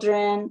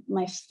children,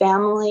 my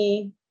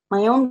family.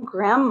 My own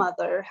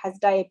grandmother has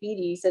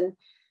diabetes, and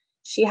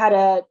she had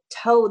a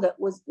toe that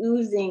was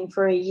oozing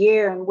for a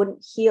year and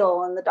wouldn't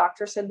heal. And the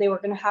doctor said they were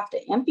going to have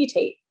to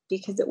amputate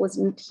because it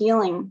wasn't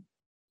healing.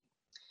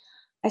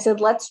 I said,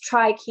 let's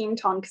try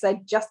Quinton, because I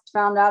just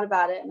found out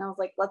about it. And I was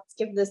like, let's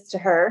give this to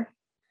her.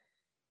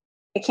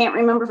 I can't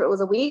remember if it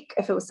was a week,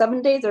 if it was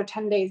 7 days or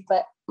 10 days,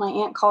 but my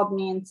aunt called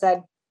me and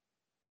said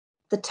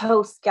the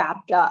toe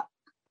scabbed up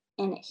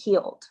and it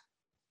healed.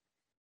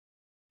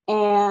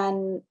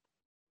 And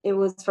it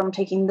was from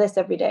taking this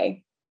every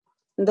day.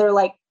 And they're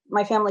like,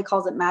 my family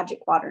calls it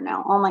magic water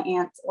now. All my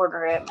aunts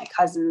order it. My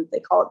cousins, they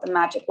call it the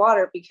magic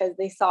water because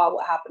they saw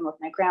what happened with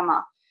my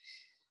grandma.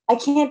 I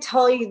can't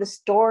tell you the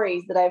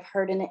stories that I've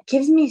heard, and it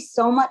gives me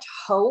so much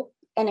hope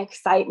and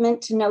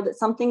excitement to know that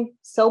something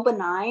so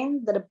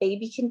benign that a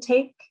baby can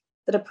take,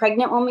 that a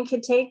pregnant woman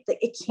can take, that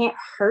it can't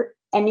hurt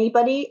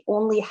anybody,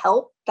 only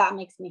help. That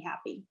makes me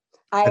happy.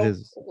 I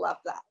love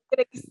that. I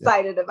get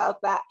excited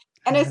about that.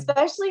 And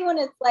especially when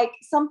it's like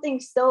something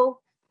so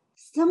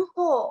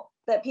simple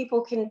that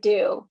people can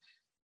do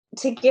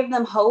to give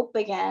them hope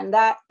again,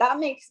 that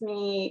makes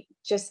me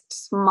just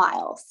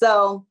smile.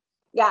 So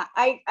yeah,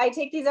 I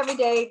take these every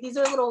day. These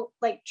are little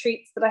like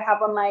treats that I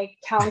have on my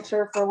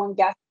counter for when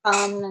guests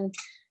come. And,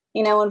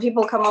 you know, when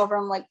people come over,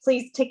 I'm like,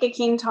 please take a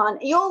Quinton.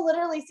 You'll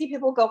literally see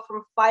people go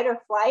from fight or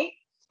flight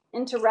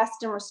into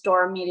rest and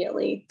restore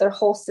immediately. Their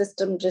whole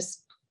system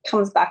just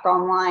comes back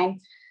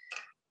online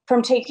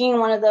from taking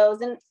one of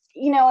those. And,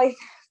 you know,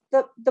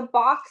 the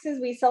boxes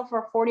we sell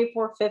for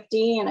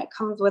 $44.50, and it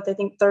comes with, I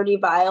think, 30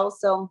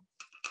 vials. So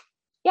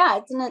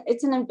yeah,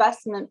 it's an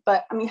investment,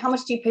 but I mean, how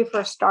much do you pay for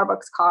a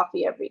Starbucks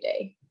coffee every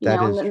day?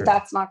 That is true.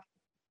 That's not,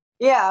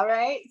 yeah,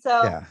 right.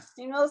 So yeah.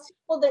 You know, those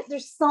people that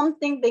there's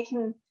something they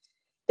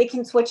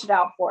can switch it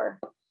out for.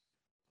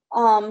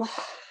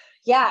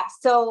 Yeah.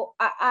 So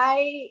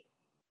I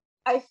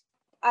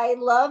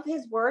love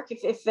his work.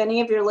 If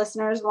any of your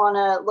listeners want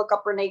to look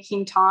up Rene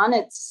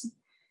Quinton,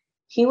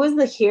 he was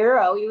the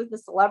hero. He was the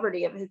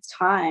celebrity of his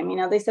time. You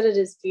know, they said at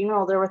his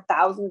funeral, there were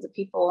thousands of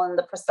people in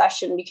the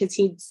procession because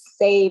he'd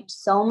saved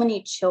so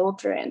many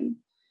children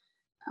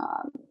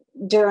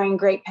during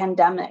great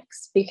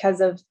pandemics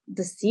because of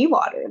the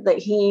seawater that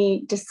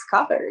he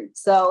discovered.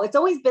 So it's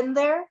always been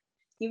there.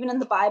 Even in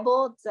the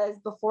Bible, it says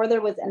before there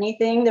was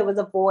anything, there was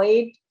a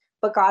void,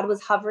 but God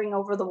was hovering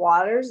over the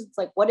waters. It's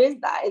like, what is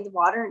that? Is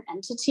water an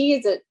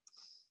entity?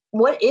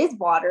 What is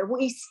water?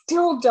 We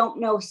still don't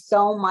know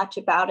so much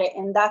about it.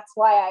 And that's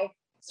why I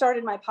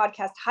started my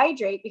podcast,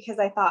 Hydrate, because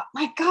I thought,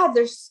 my God,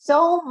 there's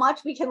so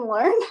much we can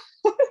learn.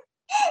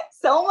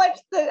 So much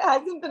that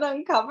hasn't been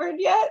uncovered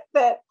yet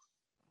that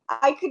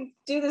I could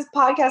do this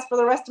podcast for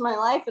the rest of my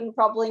life and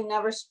probably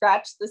never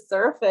scratch the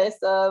surface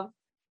of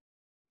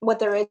what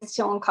there is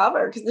to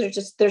uncover,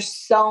 because there's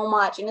so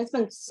much, and it's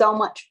been so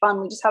much fun.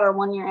 We just had our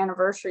 1 year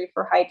anniversary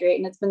for Hydrate,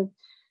 and it's been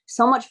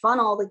so much fun.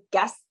 All the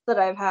guests that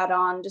I've had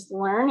on, just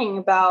learning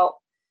about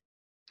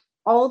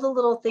all the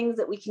little things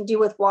that we can do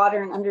with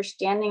water and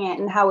understanding it,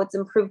 and how it's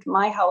improved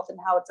my health and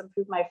how it's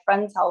improved my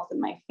friends' health and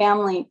my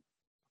family,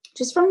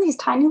 just from these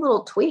tiny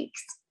little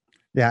tweaks.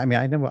 Yeah. I mean,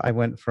 I know I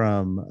went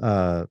from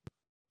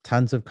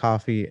tons of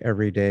coffee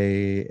every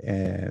day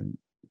and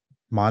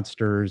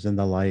Monsters and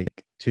the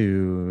like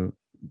to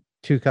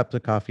 2 cups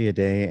of coffee a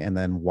day and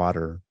then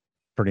water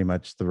pretty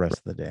much the rest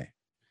of the day.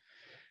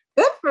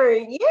 Good for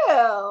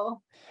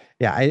you.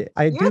 Yeah, You're the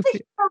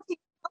hero to your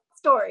own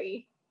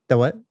story. The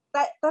what?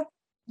 That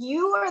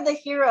you are the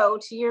hero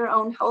to your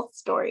own health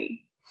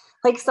story.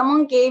 Like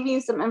someone gave you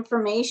some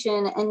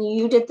information and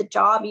you did the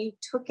job, you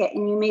took it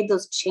and you made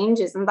those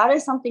changes. And that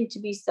is something to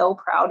be so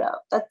proud of.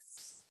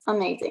 That's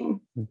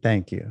amazing.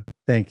 Thank you.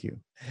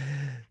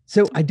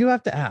 So I do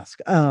have to ask,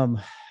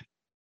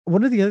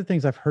 one of the other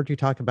things I've heard you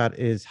talk about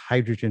is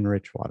hydrogen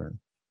rich water.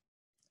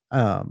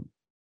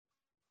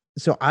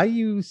 So I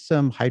use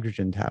some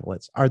hydrogen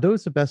tablets. Are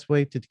those the best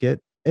way to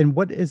get, and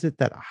what is it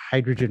that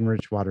hydrogen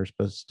rich water is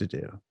supposed to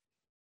do?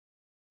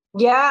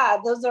 Yeah,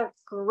 those are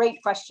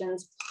great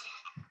questions.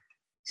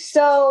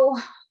 So,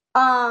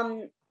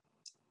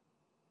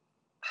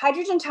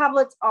 hydrogen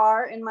tablets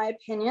are, in my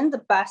opinion, the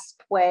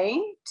best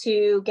way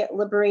to get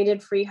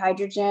liberated free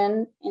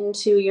hydrogen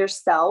into your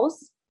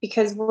cells,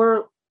 because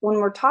when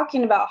we're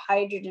talking about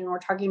hydrogen, we're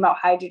talking about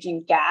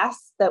hydrogen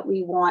gas that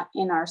we want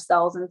in our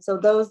cells. And so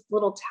those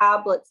little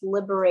tablets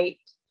liberate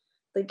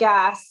the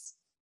gas.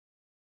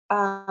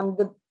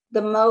 The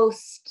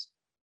most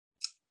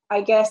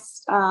I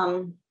guess,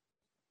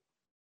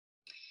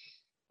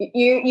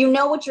 you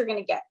know what you're going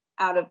to get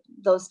out of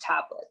those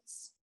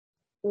tablets.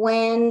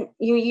 When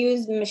you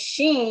use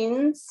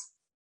machines,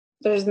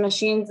 there's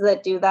machines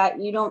that do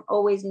that. You don't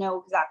always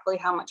know exactly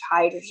how much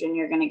hydrogen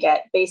you're going to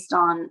get based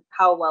on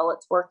how well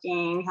it's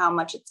working, how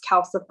much it's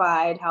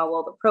calcified, how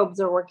well the probes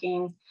are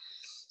working.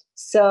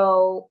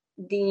 So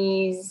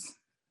these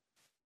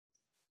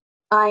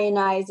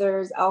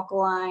ionizers,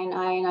 alkaline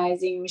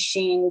ionizing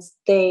machines,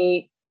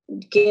 they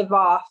give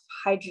off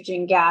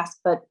hydrogen gas,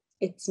 but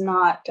it's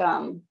not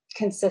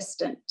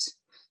consistent.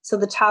 So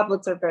the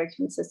tablets are very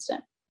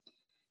consistent.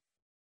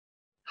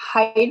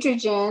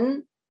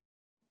 Hydrogen,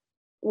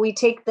 we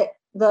take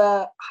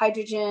the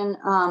hydrogen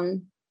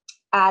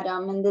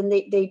atom, and then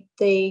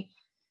they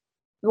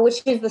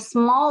which is the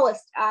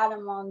smallest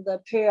atom on the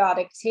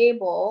periodic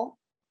table,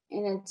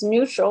 and it's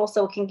neutral,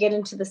 so it can get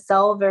into the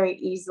cell very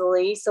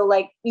easily. So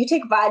like you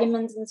take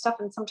vitamins and stuff,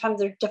 and sometimes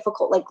they're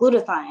difficult, like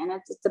glutathione.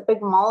 It's a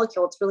big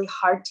molecule. It's really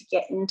hard to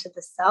get into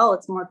the cell.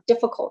 It's more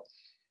difficult.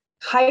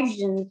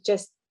 Hydrogen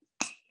just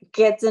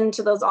gets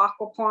into those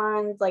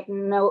aquaporins like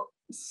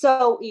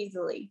so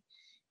easily.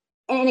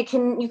 And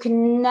you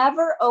can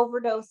never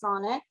overdose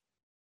on it.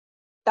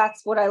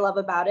 That's what I love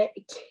about it.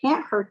 It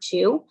can't hurt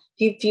you.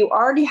 If you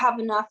already have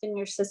enough in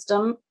your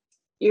system,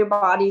 your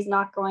body's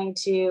not going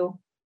to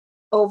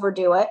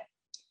overdo it.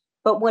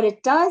 But what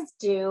it does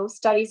do,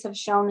 studies have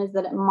shown, is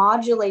that it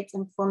modulates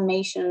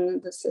inflammation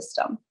in the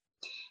system.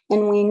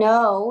 And we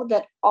know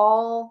that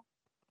all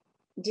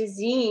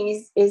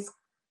disease is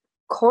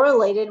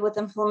correlated with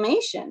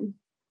inflammation.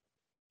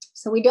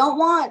 So we don't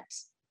want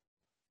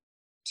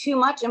too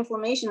much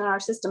inflammation in our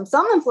system.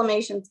 Some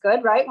inflammation is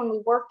good, right? When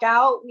we work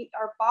out,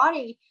 our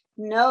body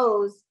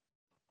knows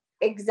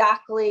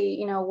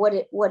exactly, what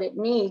it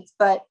needs,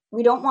 but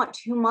we don't want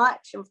too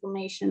much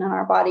inflammation in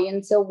our body.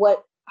 And so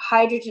what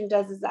hydrogen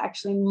does is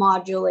actually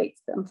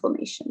modulates the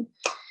inflammation.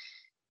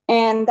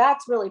 And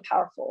that's really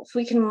powerful. If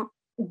we can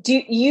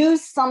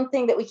use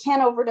something that we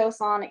can't overdose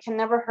on, it can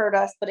never hurt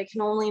us, but it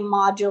can only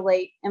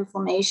modulate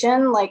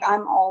inflammation, like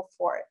I'm all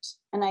for it.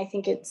 And I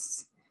think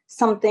it's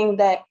something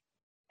that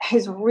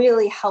has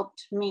really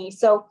helped me.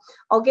 So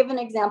I'll give an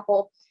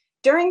example.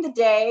 During the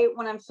day,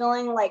 when I'm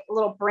feeling like a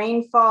little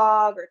brain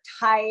fog or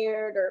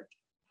tired or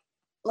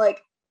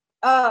like,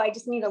 oh, I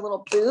just need a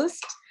little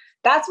boost,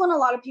 that's when a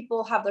lot of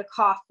people have their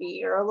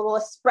coffee or a little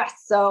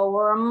espresso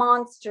or a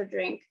monster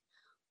drink.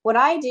 What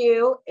I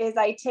do is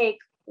I take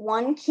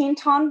 1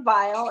 Quinton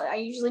vial. I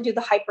usually do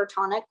the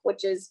hypertonic,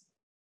 which is,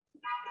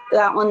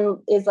 that one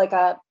is like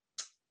a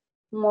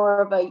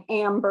more of an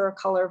amber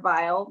color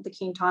vial, the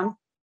Quinton.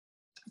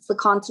 It's the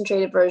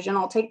concentrated version.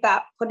 I'll take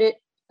that, put it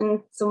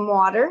in some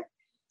water,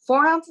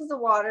 4 ounces of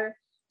water,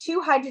 2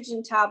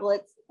 hydrogen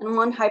tablets, and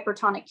 1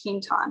 hypertonic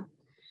Quinton.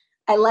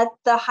 I let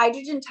the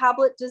hydrogen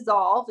tablet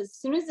dissolve. As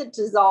soon as it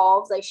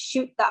dissolves, I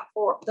shoot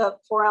the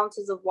 4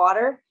 ounces of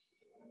water,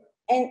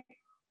 and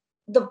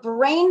the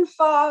brain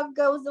fog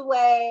goes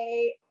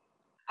away.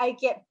 I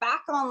get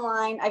back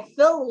online. I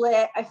feel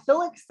lit. I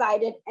feel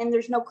excited, and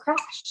there's no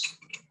crash.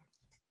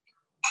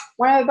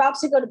 When I'm about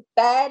to go to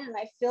bed and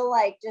I feel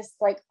like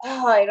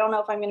oh, I don't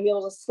know if I'm going to be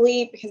able to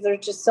sleep because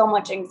there's just so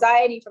much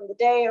anxiety from the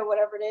day or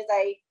whatever it is,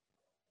 I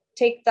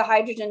take the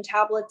hydrogen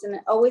tablets, and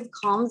it always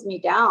calms me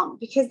down,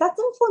 because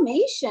that's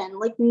inflammation.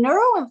 Like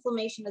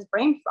neuroinflammation is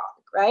brain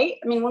fog, right?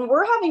 I mean, when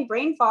we're having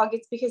brain fog,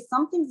 it's because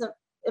something's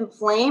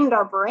inflamed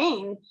our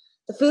brain.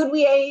 The food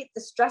we ate,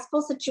 the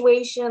stressful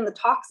situation, the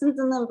toxins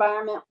in the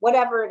environment,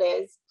 whatever it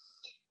is,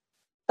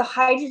 the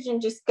hydrogen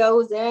just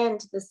goes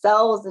into the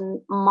cells and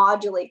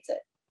modulates it.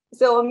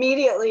 So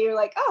immediately you're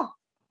like, oh,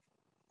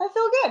 I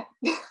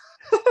feel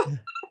good.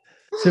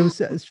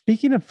 So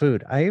speaking of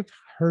food, I've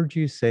heard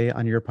you say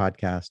on your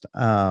podcast,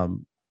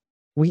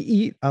 we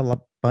eat a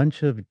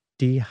bunch of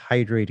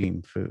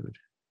dehydrating food.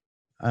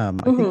 I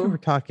think you were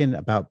talking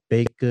about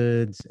baked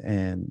goods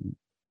and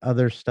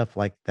other stuff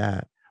like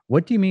that.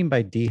 What do you mean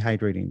by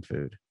dehydrating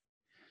food?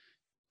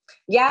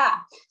 Yeah.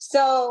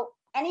 So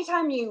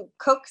anytime you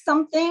cook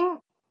something,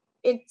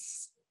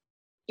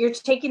 you're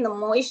taking the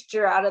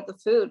moisture out of the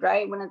food,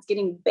 right? When it's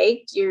getting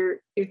baked, you're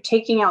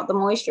taking out the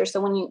moisture.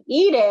 So when you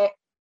eat it,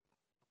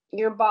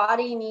 your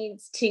body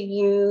needs to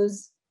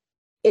use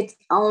its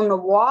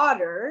own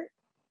water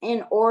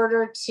in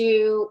order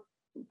to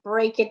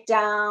break it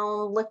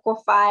down,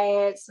 liquefy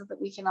it, so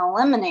that we can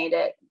eliminate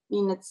it. I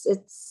mean,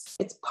 it's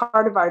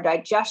part of our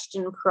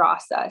digestion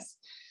process.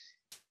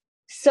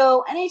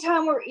 So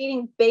anytime we're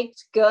eating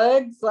baked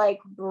goods like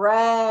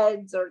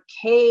breads or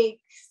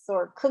cakes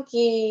or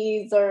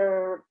cookies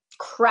or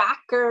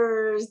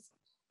crackers,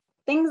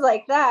 things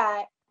like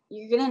that,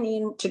 you're going to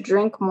need to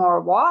drink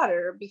more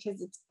water,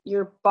 because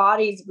your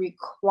body's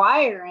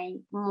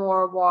requiring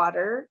more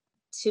water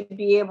to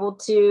be able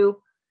to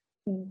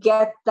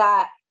get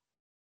that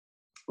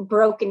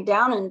broken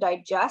down and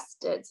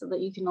digested so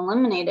that you can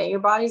eliminate it. Your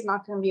body's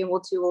not going to be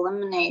able to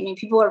eliminate. I mean,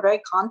 people are very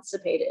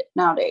constipated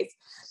nowadays.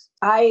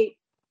 I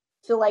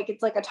feel like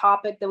it's like a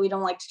topic that we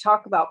don't like to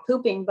talk about,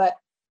 pooping, but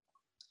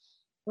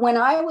when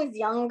I was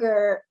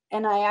younger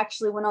and I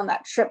actually went on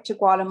that trip to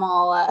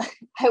Guatemala,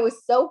 I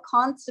was so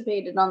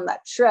constipated on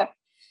that trip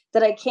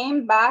that I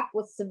came back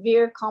with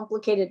severe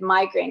complicated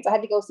migraines. I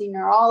had to go see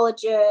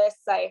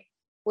neurologists. I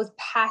was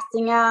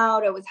passing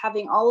out. I was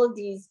having all of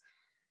these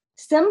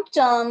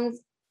symptoms.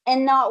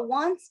 And not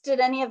once did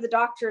any of the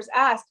doctors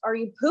ask, are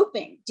you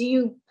pooping? Do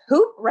you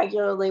poop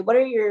regularly? What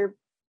are your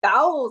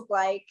bowels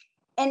like?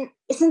 And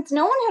since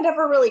no one had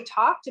ever really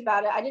talked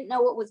about it, I didn't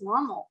know what was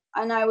normal.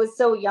 And I was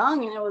so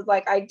young, and it was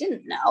like, I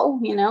didn't know,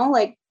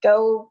 like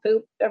go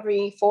poop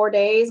every 4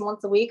 days,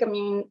 once a week. I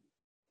mean,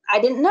 I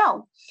didn't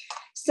know.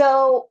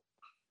 So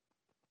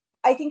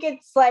I think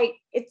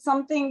it's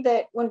something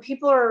that when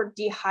people are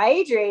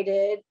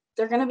dehydrated,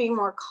 they're going to be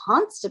more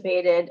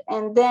constipated.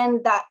 And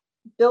then that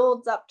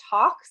builds up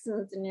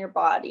toxins in your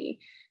body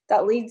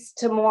that leads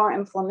to more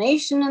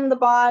inflammation in the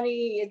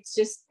body. It's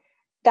just,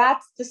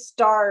 that's the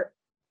start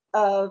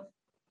of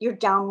your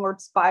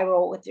downward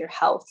spiral with your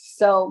health.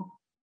 So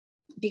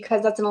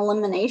because that's an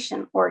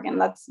elimination organ,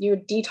 that's your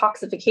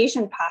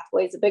detoxification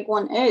pathways. A big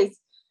one is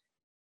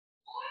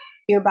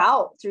your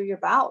bowel, through your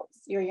bowels,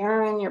 your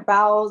urine, your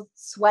bowels,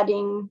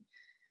 sweating.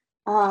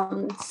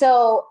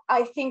 So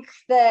I think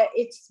that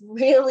it's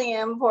really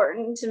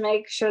important to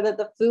make sure that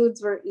the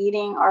foods we're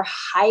eating are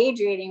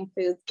hydrating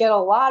foods. Get a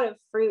lot of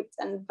fruits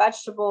and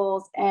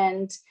vegetables.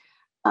 And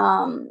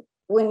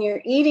when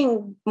you're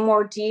eating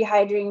more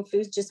dehydrating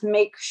foods, just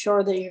make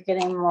sure that you're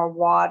getting more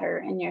water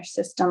in your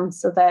system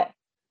so that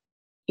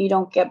you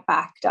don't get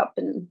backed up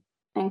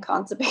and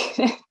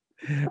constipated.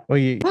 Well,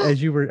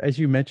 as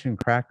you mentioned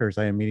crackers,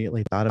 I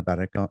immediately thought about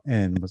it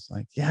and was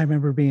like, yeah, I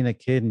remember being a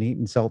kid and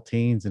eating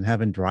saltines and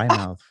having dry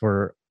mouth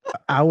for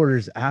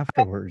hours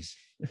afterwards.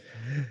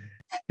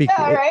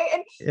 Yeah, right.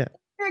 And yeah. If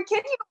you're a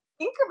kid, you don't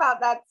think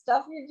about that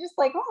stuff. You're just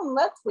like, oh,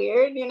 that's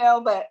weird,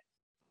 but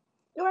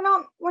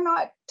we're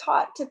not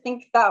taught to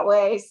think that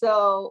way.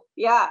 So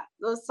yeah,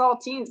 those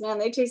saltines, man,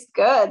 they taste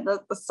good.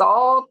 The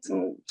salt,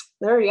 and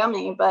they're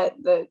yummy, but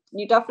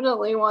you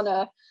definitely want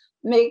to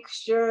make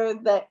sure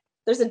that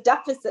there's a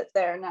deficit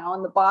there now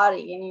in the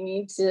body, and you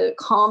need to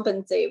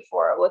compensate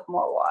for it with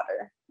more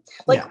water.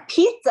 Like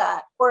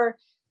pizza, or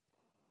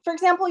for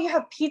example, you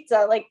have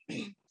pizza, like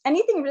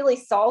anything really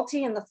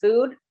salty in the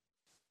food,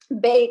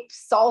 baked,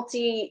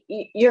 salty,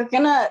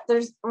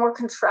 there's more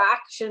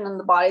contraction in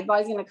the body. The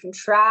body's going to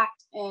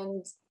contract,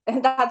 and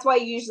that's why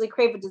you usually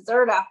crave a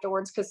dessert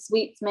afterwards, because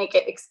sweets make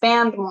it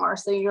expand more.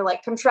 So you're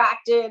like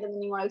contracted, and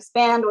then you want to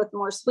expand with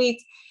more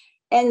sweets.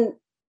 And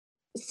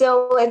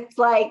so it's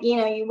like,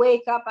 you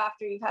wake up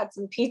after you've had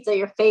some pizza,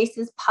 your face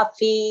is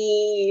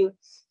puffy, you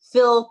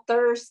feel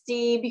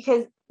thirsty,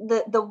 because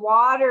the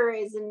water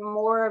is in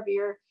more of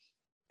your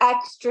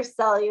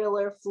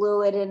extracellular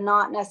fluid and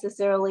not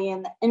necessarily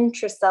in the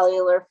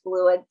intracellular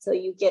fluid. So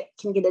you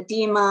can get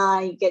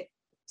edema, you get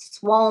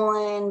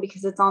swollen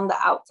because it's on the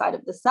outside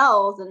of the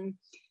cells. And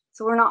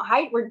so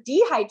we're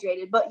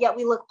dehydrated, but yet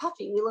we look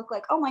puffy. We look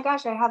like, oh my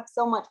gosh, I have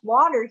so much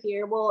water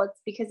here. Well,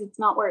 it's because it's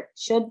not where it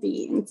should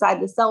be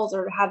inside the cells,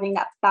 or having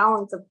that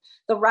balance of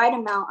the right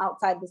amount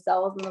outside the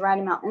cells and the right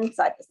amount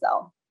inside the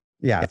cell.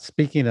 Yeah.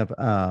 Speaking of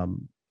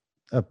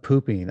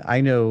pooping,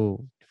 I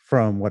know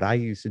from what I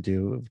used to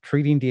do,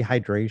 treating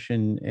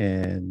dehydration,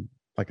 and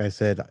like I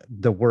said,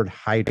 the word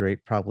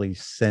hydrate probably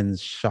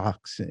sends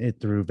shocks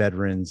through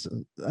veterans'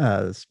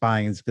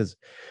 spines, because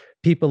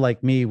people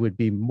like me would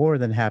be more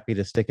than happy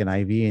to stick an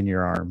IV in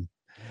your arm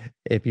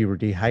if you were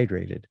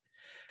dehydrated.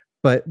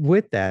 But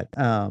with that,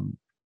 one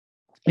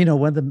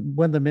of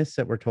the myths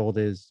that we're told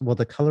is, well,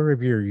 the color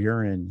of your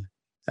urine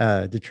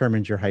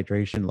determines your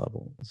hydration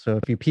level. So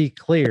if you pee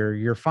clear,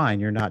 you're fine.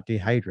 You're not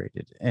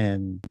dehydrated.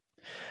 And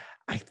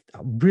I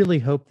really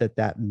hope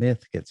that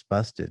myth gets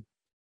busted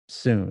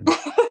soon.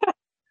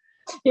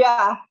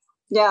 Yeah,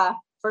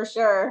 for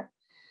sure.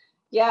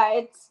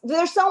 Yeah,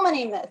 there's so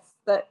many myths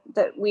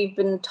that we've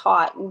been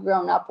taught and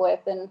grown up with,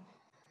 and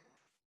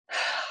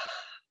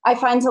I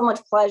find so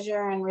much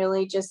pleasure in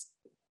really just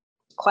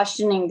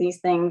questioning these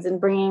things and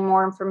bringing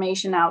more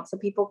information out, so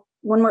people,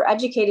 when we're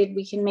educated,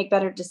 we can make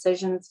better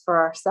decisions for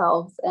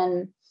ourselves.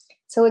 And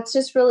so it's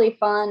just really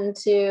fun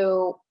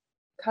to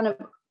kind of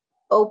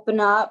open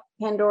up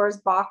Pandora's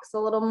box a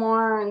little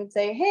more and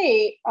say,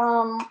 hey,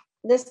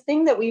 this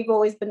thing that we've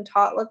always been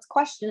taught, let's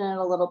question it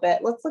a little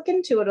bit. Let's look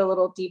into it a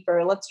little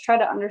deeper. Let's try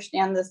to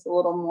understand this a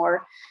little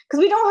more, because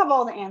we don't have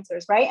all the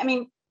answers, right? I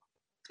mean,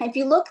 if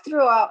you look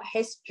throughout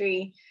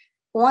history,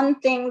 one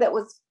thing that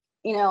was,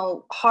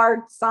 hard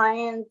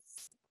science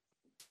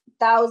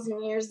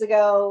 1,000 years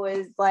ago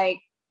is like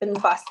been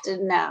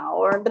busted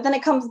now, but then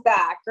it comes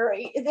back, or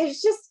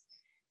there's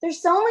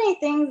so many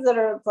things that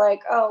are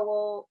like, oh,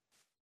 well,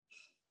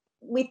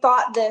 we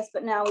thought this,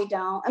 but now we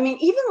don't. I mean,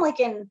 even like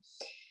in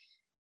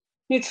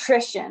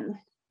nutrition,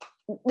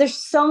 there's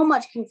so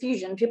much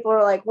confusion. People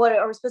are like, what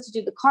are we supposed to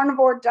do? The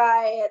carnivore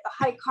diet, the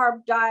high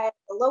carb diet,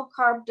 the low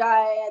carb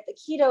diet, the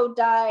keto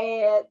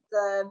diet,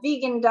 the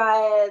vegan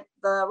diet,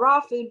 the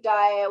raw food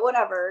diet,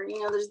 whatever.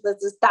 There's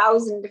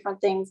 1,000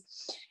 different things.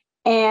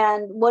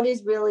 And what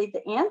is really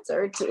the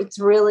answer? It's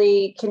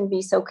really can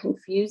be so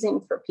confusing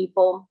for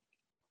people.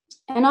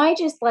 And I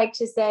just like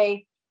to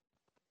say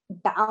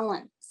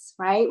balance,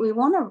 right?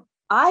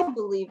 I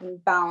believe in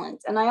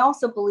balance. And I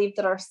also believe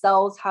that our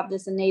cells have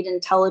this innate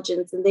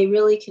intelligence and they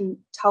really can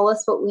tell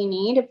us what we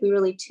need if we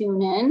really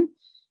tune in.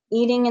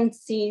 Eating in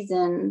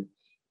season,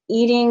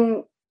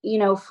 eating,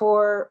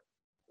 for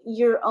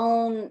your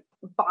own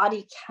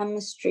body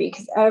chemistry,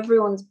 because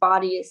everyone's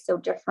body is so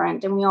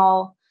different and we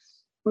all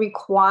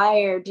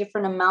require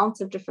different amounts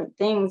of different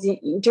things.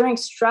 During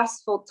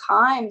stressful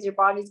times, your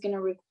body's going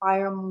to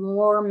require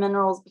more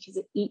minerals because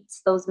it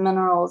eats those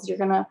minerals. You're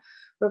going to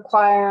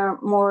require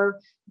more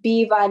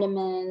B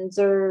vitamins,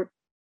 or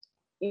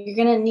you're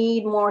going to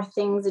need more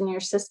things in your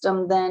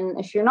system than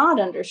if you're not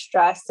under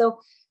stress. So,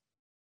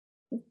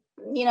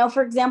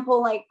 for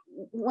example, like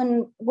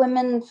when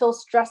women feel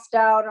stressed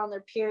out on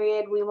their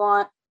period,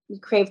 we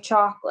crave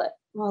chocolate.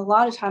 Well, a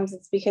lot of times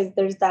it's because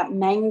there's that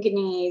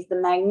manganese, the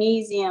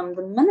magnesium,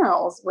 the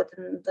minerals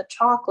within the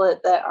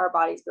chocolate that our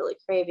body's really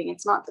craving.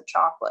 It's not the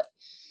chocolate.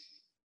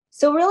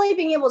 So really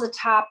being able to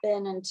tap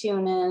in and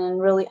tune in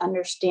and really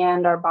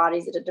understand our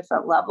bodies at a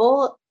different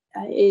level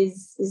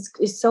is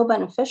so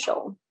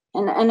beneficial.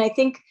 And I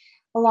think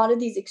a lot of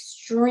these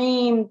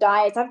extreme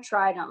diets, I've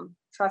tried them.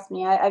 Trust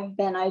me, I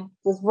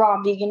was raw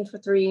vegan for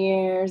 3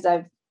 years.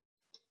 I've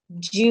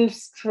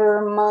juiced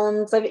for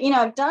months.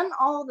 I've done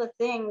all the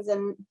things,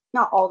 and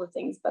not all the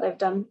things, but I've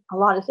done a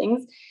lot of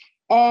things.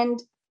 And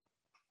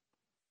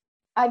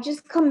I've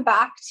just come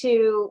back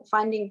to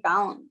finding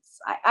balance.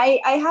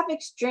 I have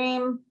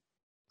extreme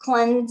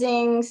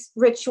cleansing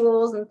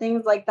rituals and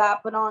things like that,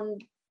 but on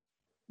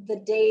the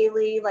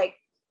daily, like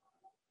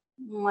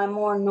my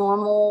more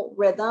normal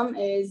rhythm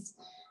is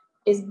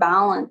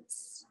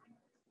balance.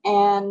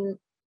 And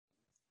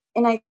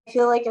I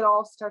feel like it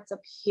all starts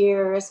up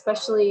here,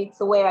 especially it's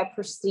the way I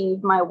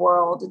perceive my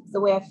world. It's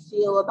the way I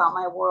feel about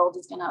my world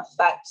is going to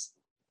affect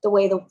the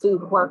way the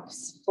food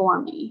works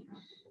for me.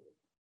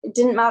 It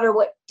didn't matter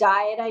what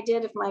diet I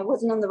did. If I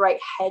wasn't in the right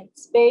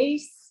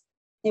headspace,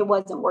 it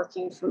wasn't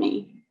working for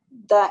me.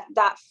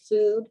 That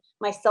food,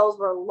 my cells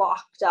were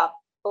locked up,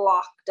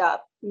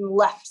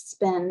 left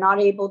spin, not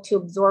able to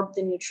absorb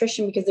the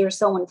nutrition because they were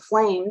so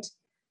inflamed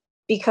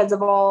because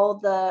of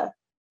all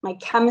my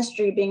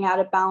chemistry being out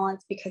of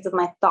balance because of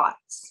my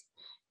thoughts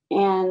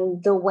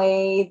and the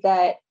way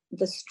that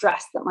the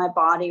stress that my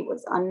body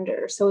was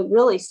under. So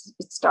it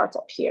starts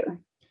up here.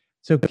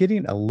 So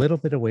getting a little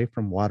bit away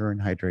from water and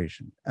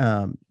hydration.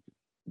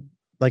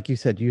 Like you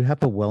said, you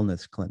have a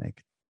wellness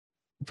clinic.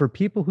 For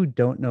people who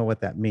don't know what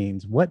that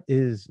means, what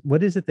is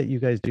it that you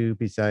guys do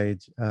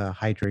besides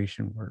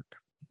hydration work?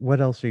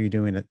 What else are you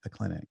doing at the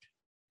clinic?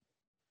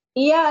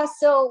 Yeah,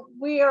 so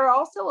we are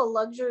also a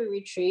luxury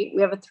retreat.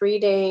 We have a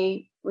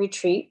 3-day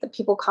retreat that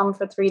people come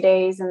for 3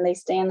 days and they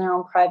stay in their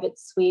own private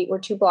suite. We're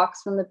 2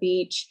 blocks from the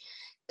beach.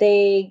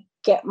 They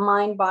get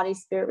mind, body,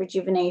 spirit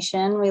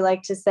rejuvenation. We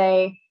like to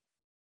say,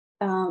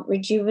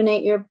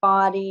 rejuvenate your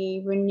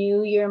body,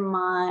 renew your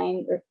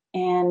mind,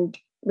 and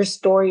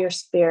restore your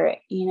spirit,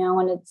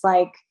 and it's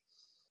like,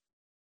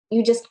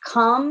 you just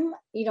come,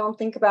 you don't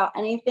think about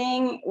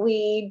anything.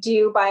 We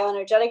do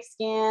bioenergetic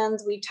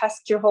scans. We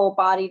test your whole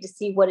body to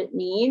see what it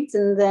needs.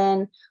 And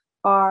then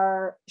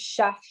our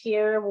chef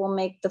here will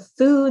make the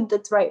food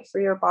that's right for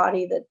your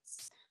body,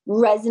 that's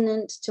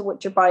resonant to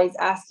what your body's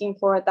asking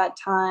for at that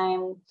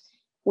time.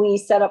 We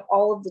set up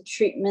all of the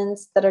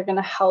treatments that are going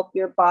to help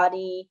your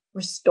body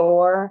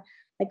restore,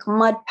 like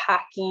mud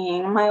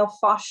packing,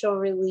 myofascial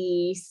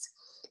release.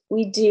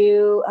 We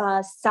do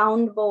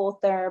sound bowl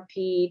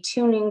therapy,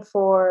 tuning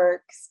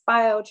forks,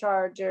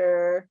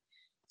 biocharger,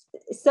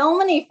 so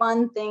many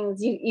fun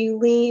things. You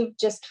leave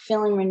just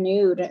feeling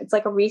renewed. It's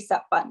like a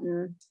reset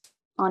button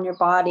on your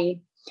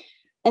body.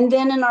 And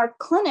then in our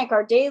clinic,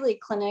 our daily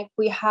clinic,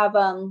 we have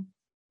a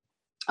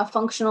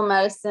functional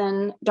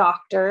medicine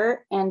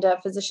doctor and a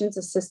physician's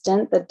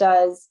assistant that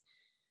does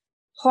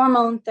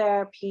hormone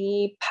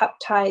therapy,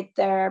 peptide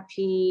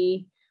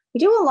therapy.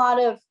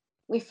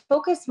 We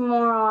focus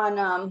more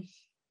on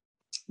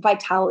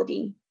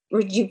vitality,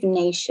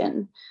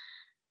 rejuvenation,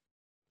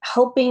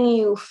 helping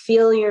you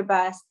feel your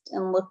best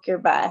and look your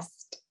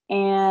best.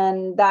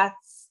 And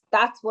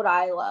that's what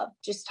I love,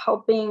 just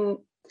helping.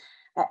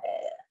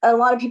 A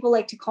lot of people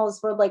like to call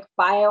this word like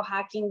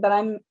biohacking, but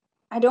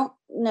I don't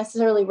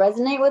necessarily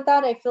resonate with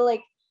that. I feel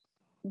like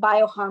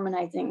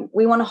bioharmonizing.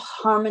 We want to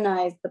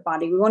harmonize the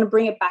body. We want to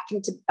bring it back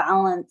into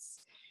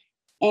balance.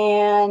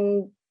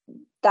 And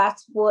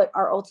that's what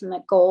our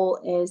ultimate goal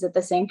is at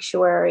the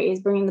sanctuary, is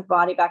bringing the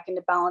body back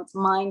into balance,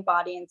 mind,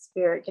 body, and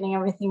spirit, getting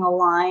everything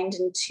aligned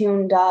and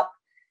tuned up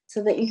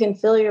so that you can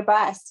feel your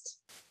best.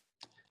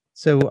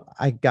 So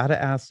I got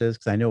to ask this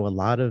because I know a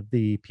lot of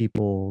the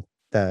people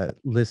that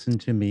listen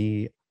to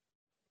me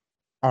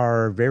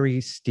are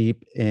very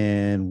steep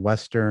in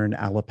Western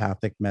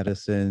allopathic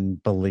medicine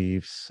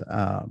beliefs.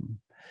 A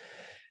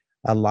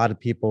lot of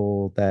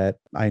people that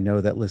I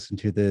know that listen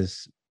to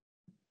this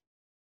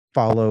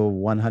follow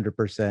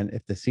 100%.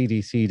 If the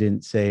CDC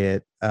didn't say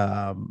it,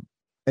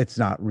 it's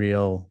not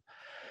real.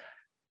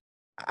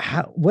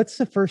 What's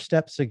the first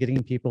steps to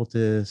getting people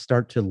to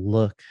start to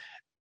look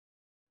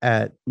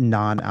at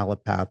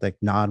non-allopathic,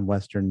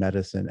 non-Western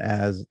medicine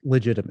as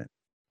legitimate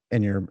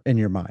in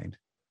your mind?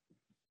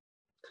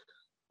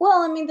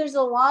 Well, I mean, there's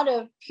a lot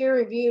of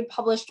peer-reviewed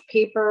published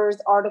papers,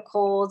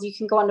 articles. You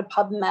can go onto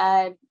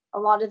PubMed. A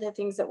lot of the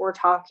things that we're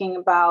talking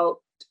about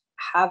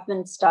have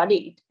been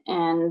studied,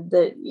 and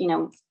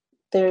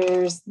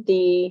there's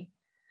the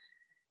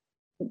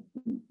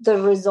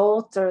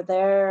results are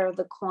there.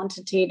 The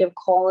quantitative,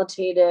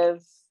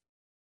 qualitative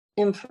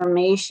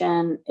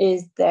information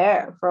is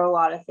there for a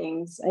lot of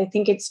things. I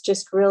think it's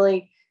just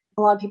really,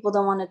 a lot of people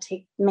don't want to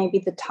take maybe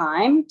the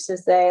time to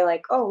say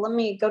like, oh, let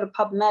me go to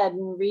PubMed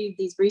and read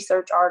these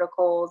research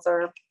articles,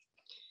 or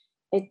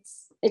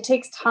it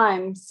takes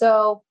time.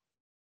 So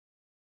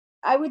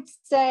I would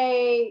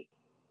say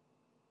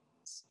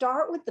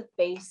start with the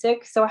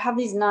basics. So I have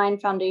these 9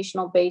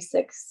 foundational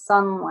basics: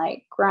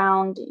 sunlight,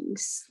 grounding,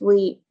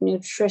 sleep,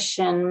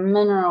 nutrition,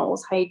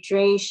 minerals,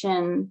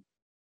 hydration.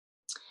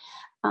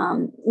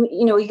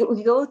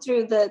 We go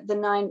through the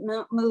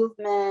 9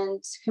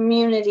 movement,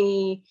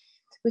 community.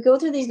 We go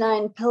through these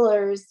 9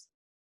 pillars,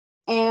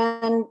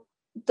 and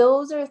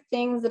those are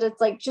things that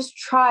it's like, just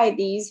try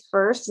these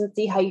first and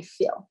see how you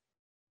feel.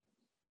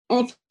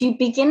 And if you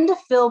begin to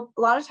feel,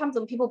 a lot of times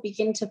when people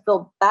begin to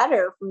feel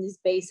better from these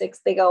basics,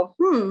 they go,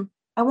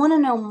 I want to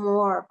know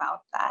more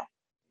about that.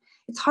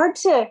 It's hard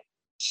to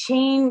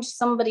change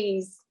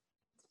somebody's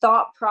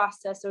thought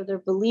process or their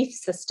belief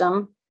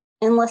system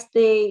unless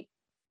they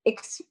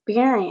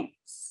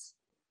experience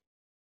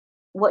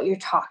what you're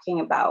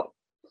talking about.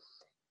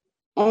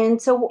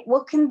 And so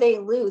what can they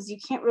lose? You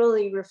can't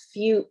really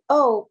refute,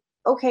 oh,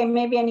 okay,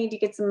 maybe I need to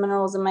get some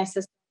minerals in my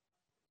system.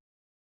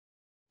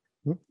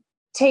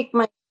 Take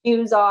my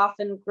shoes off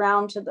and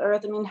ground to the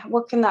earth. I mean,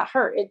 what can that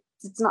hurt?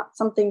 It's not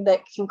something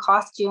that can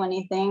cost you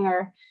anything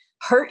or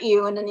hurt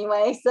you in any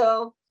way.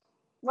 So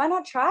why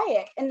not try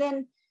it? And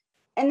then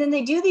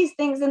they do these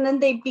things, and then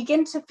they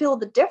begin to feel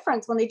the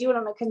difference when they do it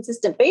on a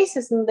consistent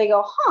basis. And they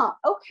go,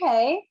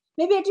 okay,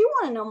 maybe I do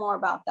want to know more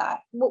about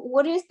that.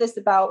 What is this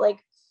about? Like,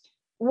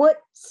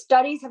 what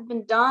studies have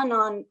been done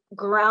on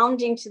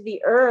grounding to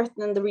the earth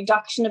and the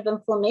reduction of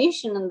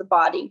inflammation in the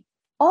body?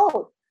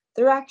 Oh,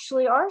 there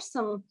actually are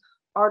some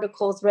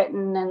articles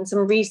written and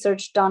some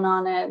research done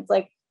on it. It's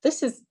like,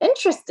 this is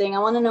interesting. I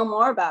want to know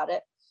more about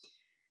it.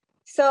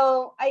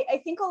 So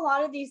I think a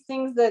lot of these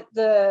things that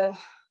the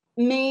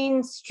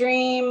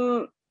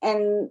mainstream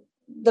and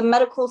the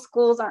medical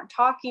schools aren't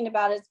talking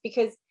about is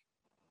because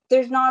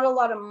there's not a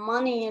lot of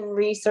money in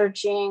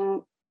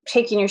researching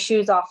taking your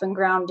shoes off and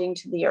grounding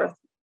to the earth.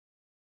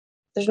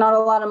 There's not a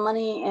lot of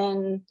money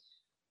in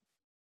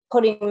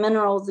putting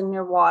minerals in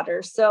your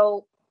water.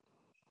 So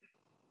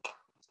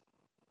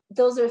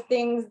those are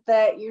things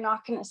that you're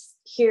not going to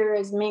hear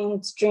as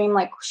mainstream,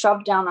 like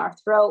shoved down our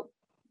throat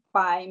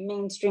by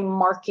mainstream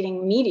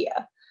marketing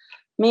media.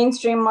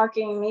 Mainstream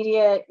marketing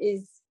media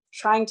is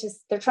trying to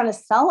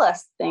sell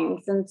us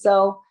things. And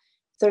so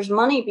if there's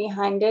money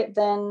behind it,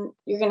 then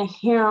you're going to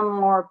hear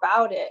more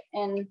about it.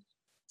 And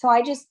so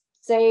I just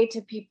say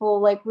to people,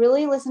 like,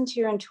 really listen to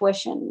your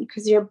intuition,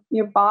 because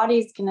your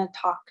body's going to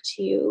talk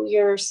to you.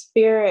 Your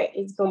spirit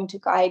is going to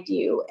guide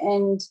you.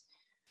 And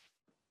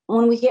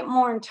when we get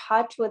more in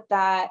touch with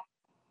that,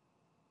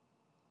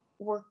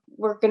 we're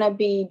going to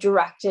be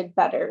directed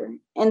better.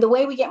 And the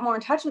way we get more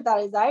in touch with that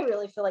is, I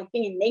really feel like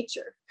being in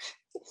nature.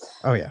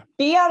 Oh yeah.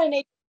 Be out in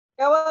nature,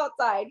 go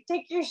outside,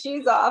 take your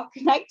shoes off,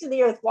 connect to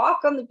the earth,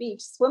 walk on the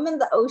beach, swim in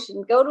the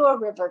ocean, go to a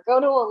river, go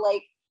to a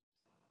lake.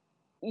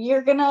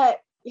 You're going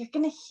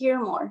to hear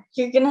more.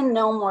 You're going to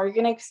know more. You're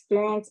going to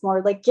experience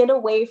more. Like, get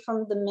away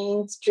from the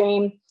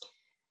mainstream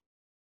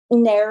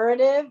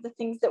narrative, the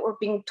things that we're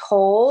being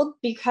told,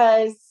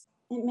 because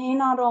it may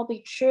not all be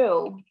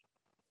true.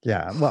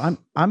 Yeah. Well,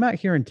 I'm out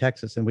here in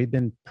Texas, and we've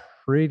been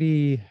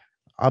pretty,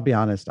 I'll be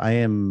honest, I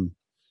am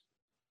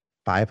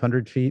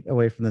 500 feet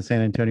away from the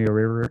San Antonio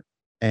River,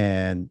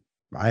 and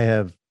I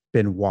have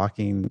been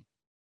walking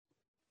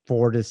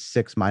 4 to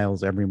 6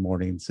 miles every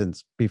morning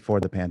since before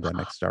the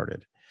pandemic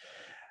started.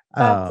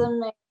 That's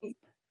amazing.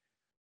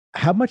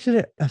 How much did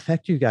it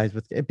affect you guys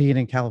with it being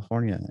in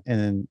California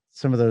and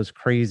some of those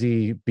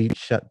crazy beach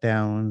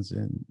shutdowns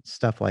and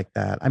stuff like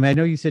that? I mean, I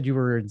know you said you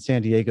were in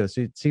San Diego,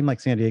 so it seemed like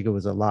San Diego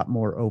was a lot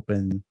more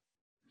open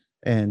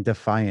and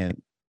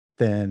defiant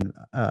than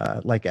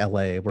like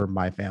LA, where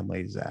my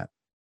family's at.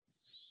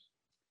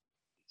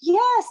 Yeah,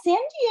 San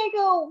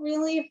Diego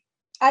really,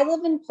 I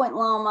live in Point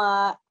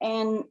Loma,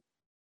 and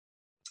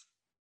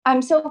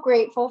I'm so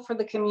grateful for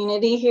the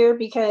community here,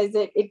 because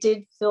it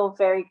did feel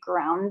very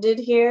grounded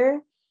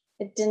here.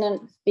 It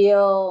didn't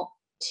feel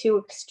too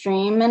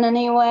extreme in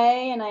any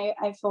way. And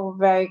I feel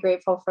very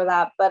grateful for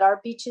that. But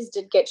our beaches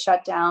did get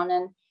shut down.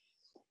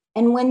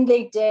 And when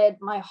they did,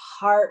 my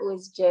heart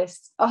was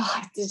just,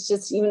 it's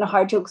just even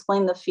hard to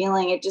explain the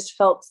feeling. It just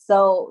felt it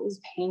was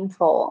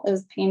painful. It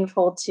was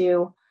painful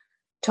to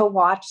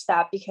watch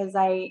that, because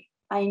I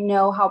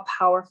know how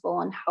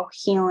powerful and how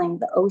healing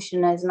the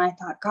ocean is. And I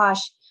thought,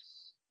 gosh,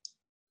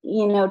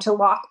 to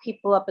lock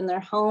people up in their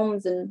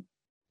homes and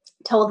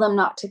tell them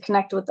not to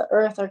connect with the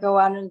earth or go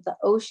out into the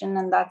ocean.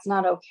 And that's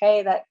not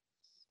okay. That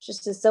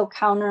just is so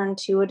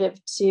counterintuitive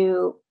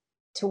to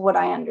what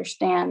I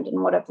understand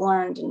and what I've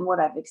learned and what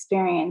I've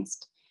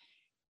experienced.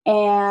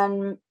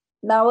 And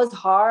that was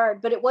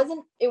hard, but it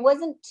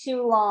wasn't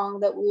too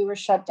long that we were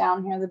shut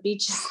down here. The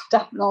beaches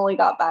definitely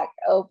got back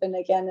open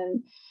again.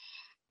 And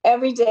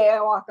every day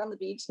I walk on the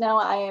beach now,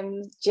 I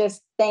am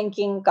just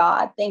thanking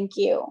God. Thank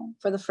you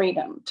for the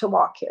freedom to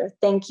walk here.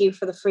 Thank you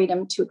for the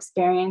freedom to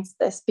experience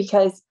this,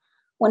 because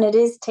when it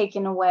is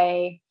taken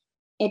away,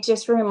 it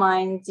just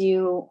reminds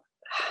you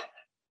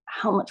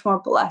how much more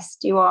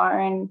blessed you are,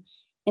 and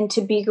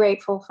to be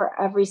grateful for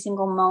every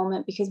single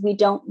moment, because we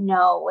don't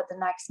know what the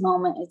next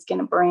moment is going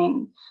to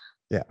bring.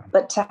 Yeah.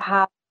 But to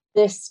have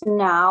this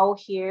now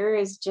here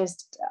is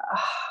just,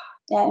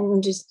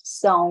 I'm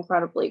just so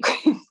incredibly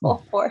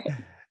grateful for it.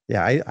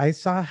 Yeah, I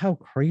saw how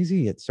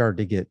crazy it started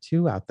to get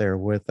too out there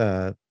with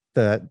the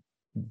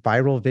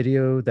viral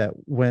video that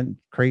went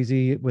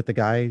crazy with the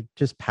guy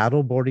just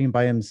paddleboarding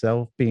by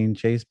himself being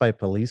chased by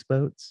police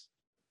boats.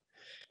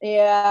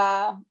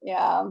 Yeah.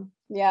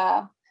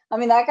 I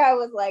mean, that guy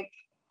was like,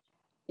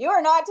 you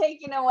are not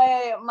taking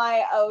away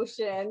my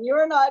ocean. You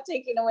are not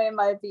taking away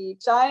my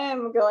beach. I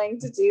am going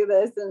to do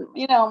this. And,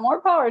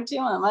 more power to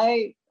him.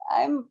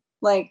 I'm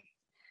like,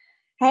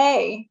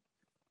 hey,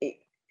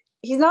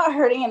 he's not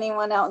hurting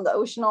anyone out in the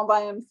ocean all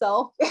by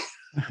himself.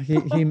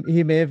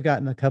 he may have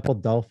gotten a couple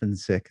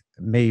dolphins sick,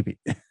 maybe.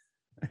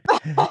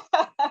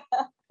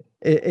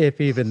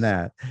 If even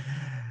that.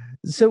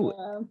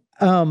 So,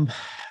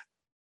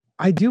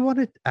 I do want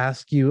to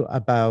ask you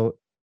about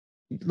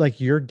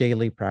like your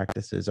daily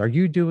practices. Are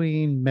you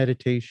doing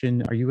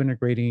meditation? Are you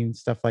integrating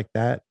stuff like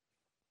that?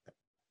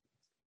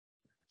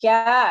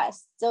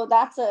 Yes. So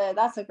that's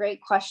a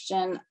great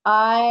question.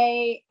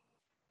 I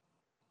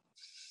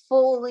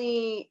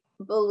fully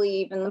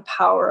believe in the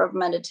power of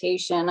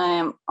meditation. I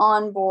am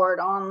on board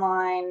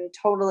online,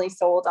 totally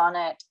sold on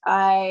it.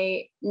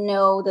 I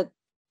know that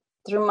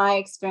through my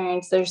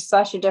experience, there's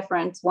such a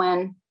difference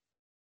when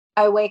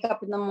I wake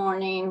up in the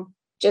morning,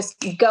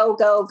 just go,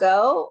 go,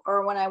 go,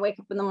 or when I wake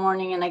up in the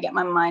morning and I get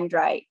my mind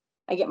right,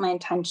 I get my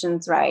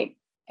intentions right,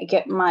 I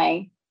get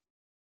my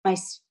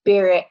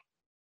spirit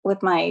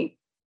with my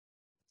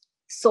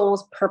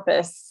soul's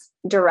purpose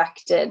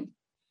directed.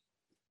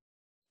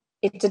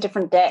 It's a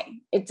different day.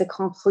 It's a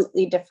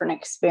completely different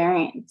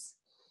experience.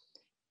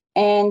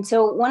 And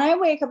so when I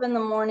wake up in the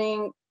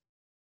morning,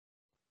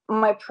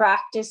 my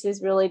practice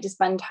is really to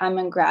spend time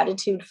in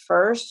gratitude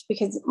first,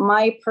 because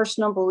my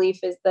personal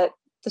belief is that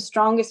the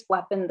strongest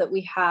weapon that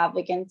we have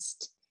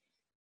against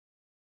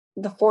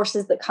the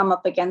forces that come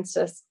up against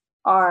us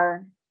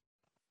are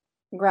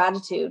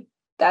gratitude.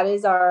 That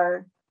is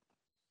our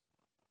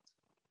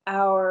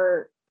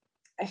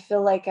I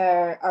feel like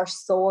our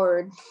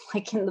sword,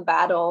 like in the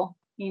battle,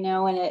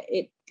 and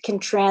it can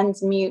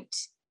transmute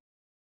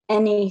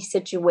any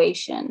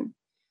situation.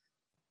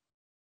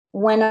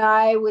 When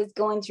I was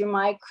going through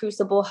my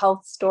crucible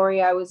health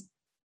story, I was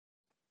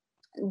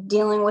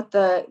dealing with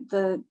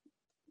the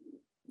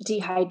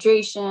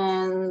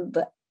dehydration,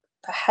 the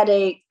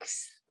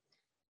headaches,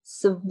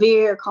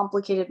 severe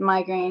complicated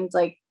migraines,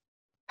 like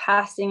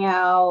passing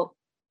out,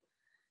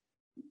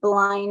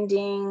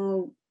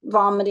 blinding,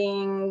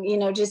 vomiting,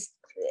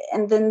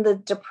 and then the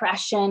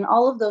depression,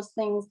 all of those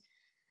things,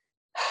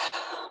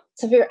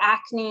 severe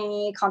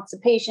acne,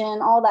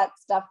 constipation, all that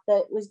stuff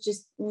that was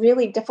just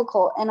really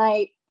difficult. And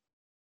I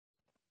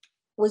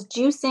was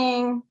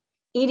juicing,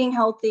 eating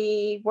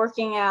healthy,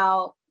 working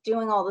out,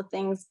 doing all the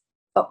things,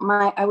 but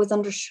I was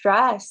under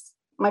stress.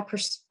 My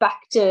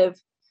perspective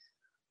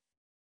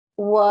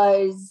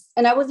was,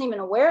 and I wasn't even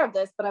aware of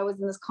this, but I was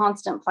in this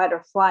constant fight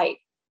or flight.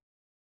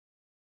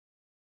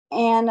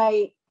 And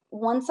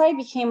once I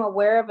became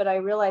aware of it, I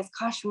realized,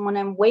 gosh, when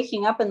I'm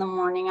waking up in the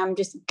morning, I'm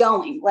just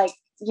going like,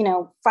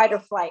 fight or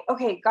flight.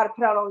 Okay, got to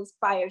put out all these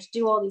fires,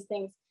 do all these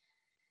things.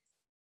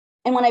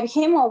 And when I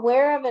became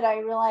aware of it, I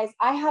realized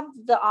I have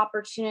the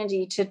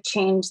opportunity to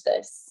change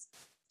this.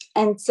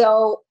 And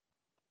so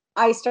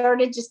I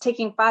started just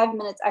taking 5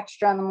 minutes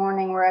extra in the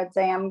morning where I'd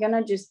say, I'm going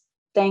to just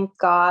thank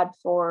God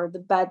for the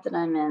bed that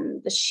I'm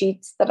in, the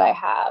sheets that I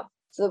have,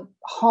 the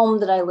home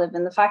that I live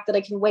in, the fact that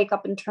I can wake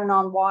up and turn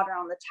on water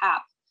on the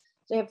tap.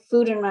 I have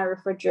food in my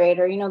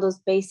refrigerator, those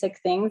basic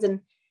things. And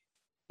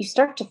you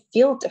start to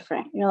feel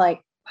different. You're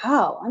like,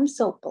 wow, I'm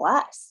so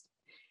blessed.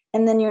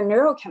 And then your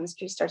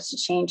neurochemistry starts to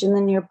change. And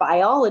then your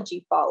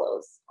biology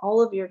follows.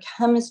 All of your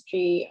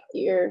chemistry,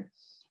 your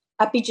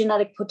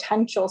epigenetic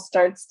potential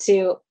starts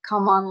to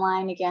come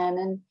online again.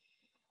 And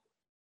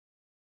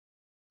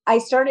I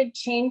started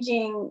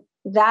changing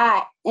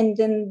that. And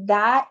then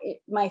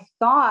my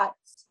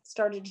thoughts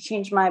started to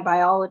change my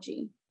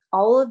biology.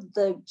 All of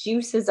the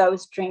juices I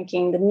was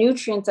drinking, the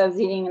nutrients I was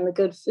eating, and the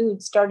good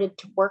food started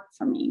to work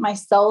for me. My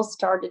cells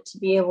started to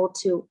be able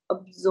to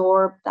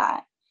absorb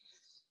that.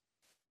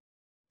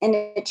 And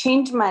it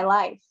changed my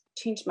life,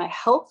 changed my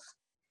health.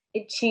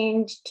 It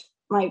changed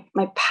my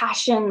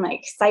passion, my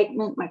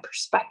excitement, my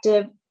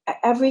perspective.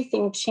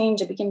 everything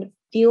changed. I began to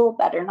feel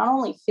better, not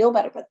only feel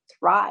better, but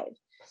thrive.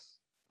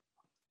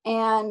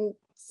 And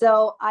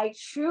so I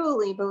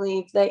truly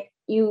believe that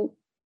you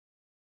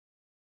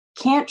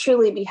can't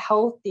truly be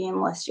healthy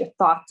unless your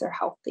thoughts are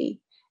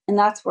healthy. And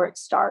that's where it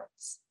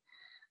starts.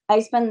 I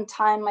spend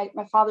time, my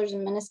father's a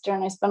minister,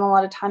 and I spend a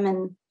lot of time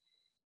in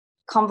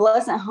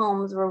convalescent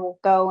homes where we'll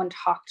go and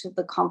talk to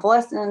the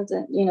convalescents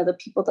and, the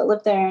people that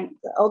live there and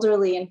the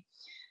elderly. And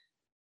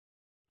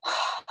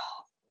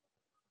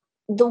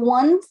the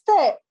ones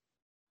that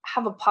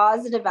have a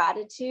positive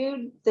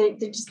attitude, they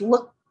just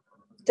look,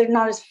 they're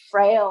not as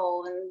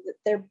frail, and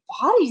their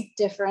body's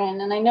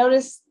different. And I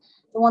notice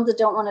the ones that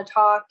don't want to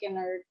talk and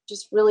are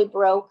just really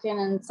broken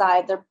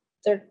inside,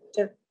 their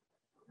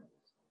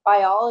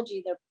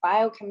biology, their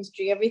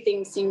biochemistry,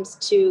 everything seems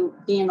to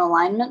be in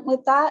alignment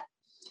with that.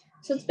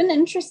 So it's been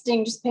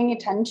interesting just paying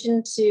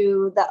attention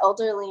to the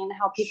elderly and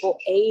how people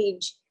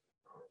age.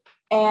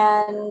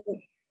 And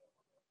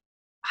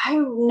I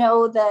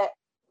know that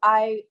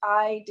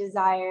I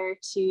desire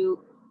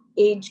to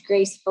age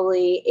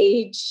gracefully,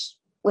 age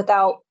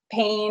without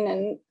pain,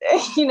 and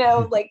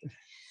like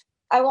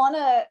I want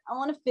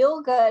to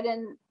feel good,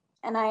 and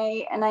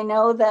I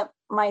know that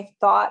my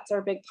thoughts are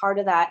a big part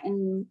of that,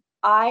 and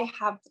I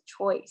have the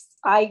choice.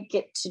 I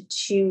get to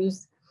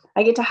choose.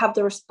 I get to have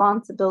the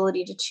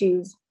responsibility to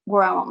choose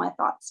where I want my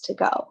thoughts to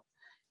go,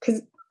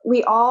 because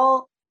we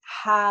all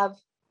have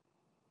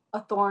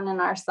a thorn in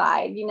our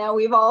side.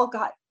 We've all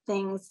got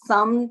things,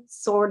 some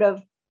sort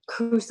of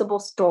crucible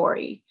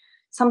story,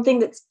 something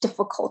that's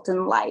difficult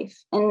in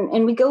life.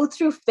 And we go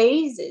through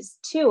phases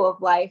too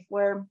of life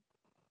where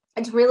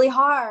it's really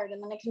hard,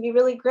 and then it can be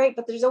really great,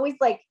 but there's always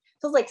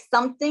feels like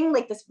something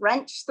like this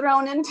wrench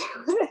thrown into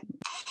it.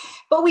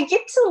 But we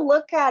get to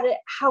look at it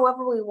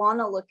however we want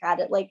to look at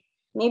it. Like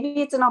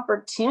maybe it's an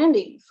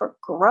opportunity for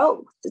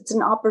growth. It's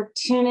an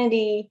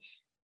opportunity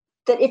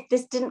that if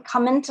this didn't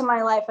come into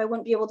my life, I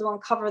wouldn't be able to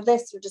uncover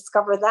this or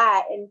discover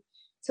that. And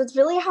so it's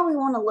really how we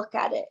want to look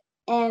at it.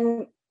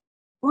 And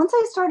once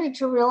I started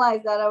to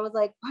realize that, I was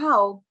like,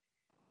 wow,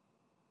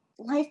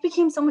 life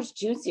became so much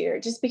juicier.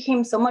 It just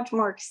became so much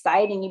more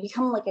exciting. You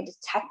become like a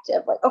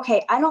detective. Like,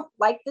 okay, I don't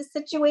like this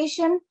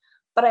situation,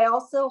 but I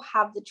also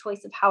have the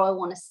choice of how I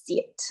want to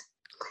see it.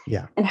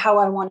 Yeah. And how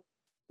I want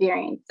to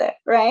experience it.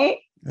 Right.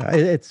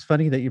 It's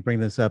funny that you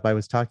bring this up. I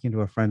was talking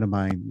to a friend of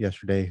mine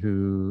yesterday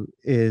who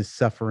is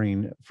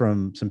suffering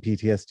from some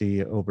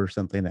PTSD over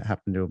something that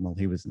happened to him while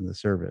he was in the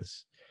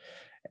service.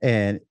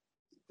 And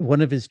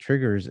one of his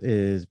triggers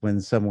is when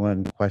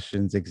someone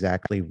questions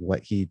exactly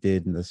what he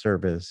did in the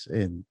service,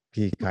 and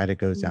he kind of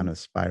goes down a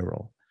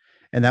spiral.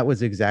 And that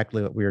was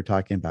exactly what we were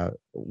talking about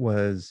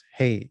was,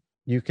 hey,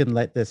 you can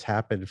let this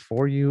happen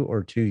for you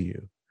or to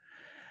you.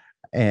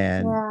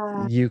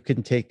 And you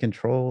can take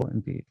control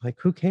and be like,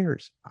 who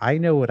cares? I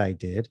know what I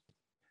did.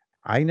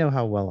 I know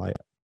how well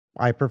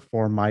I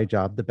performed my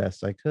job the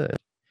best I could.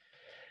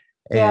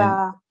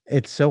 And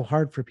it's so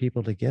hard for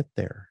people to get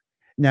there.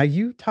 Now,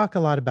 you talk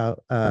a lot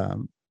about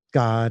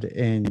God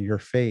and your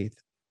faith.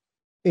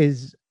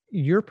 Is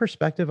your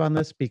perspective on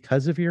this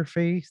because of your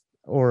faith,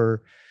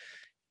 or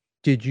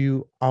did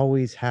you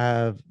always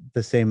have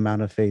the same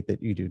amount of faith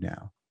that you do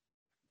now?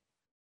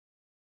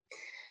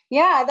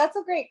 Yeah, that's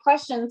a great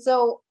question.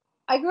 So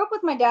I grew up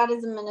with my dad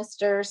as a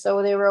minister.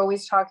 So they were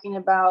always talking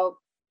about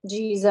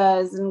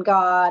Jesus and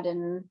God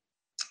and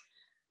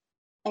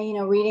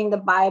reading the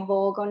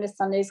Bible, going to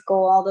Sunday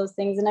school, all those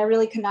things. And I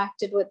really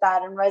connected with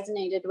that and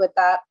resonated with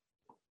that.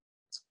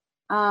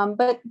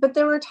 But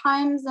there were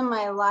times in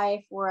my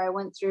life where I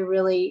went through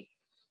really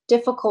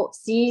difficult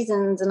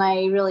seasons, and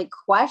I really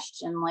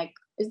questioned, like,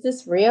 is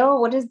this real?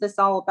 What is this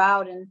all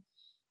about? And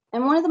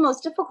one of the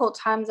most difficult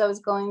times I was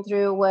going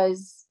through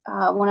was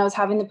when I was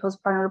having the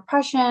postpartum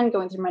depression,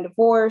 going through my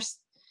divorce.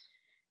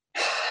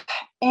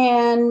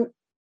 And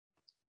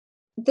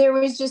there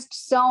was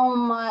just so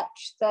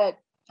much that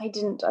I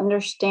didn't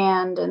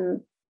understand,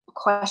 and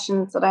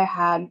questions that I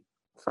had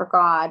for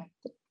God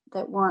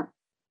that weren't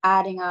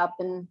adding up.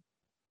 And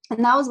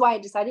that was why I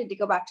decided to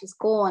go back to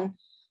school.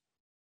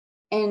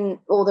 And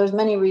well, there's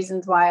many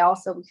reasons why,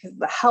 also because of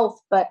the health,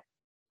 but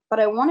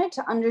I wanted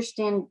to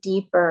understand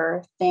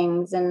deeper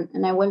things. And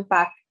I went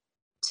back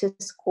to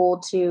school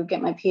to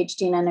get my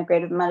PhD in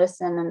integrative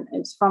medicine. And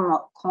it's from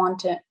a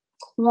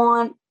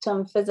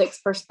quantum physics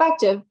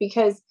perspective,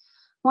 because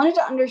I wanted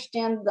to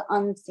understand the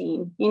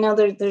unseen.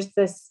 There's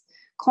this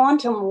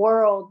quantum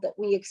world that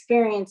we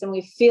experience and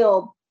we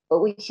feel, but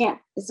we can't,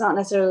 it's not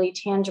necessarily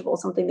tangible,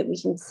 something that we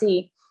can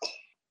see.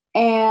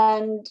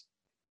 And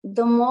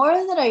the more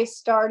that I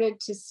started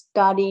to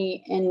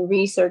study and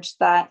research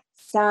that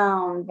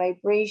sound,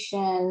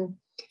 vibration,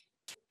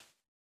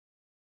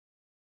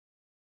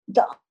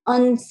 the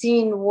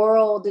unseen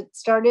world, it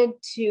started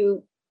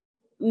to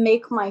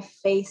make my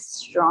faith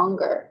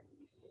stronger.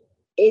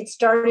 It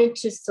started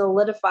to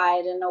solidify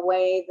it in a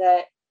way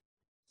that,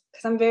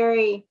 because I'm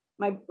very,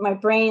 my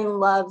brain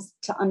loves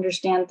to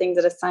understand things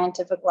at a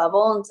scientific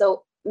level. And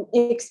so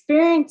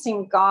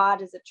experiencing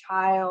God as a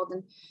child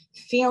and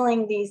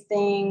feeling these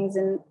things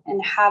and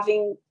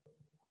having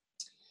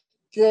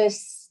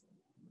these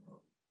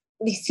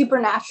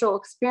supernatural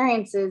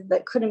experiences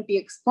that couldn't be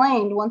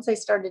explained, once I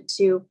started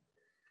to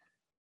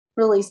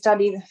really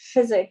study the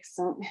physics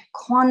and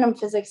quantum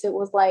physics, it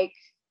was like,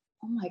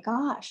 oh my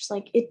gosh,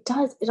 like it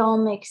all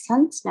makes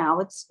sense now.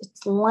 It's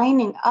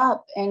lining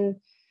up. And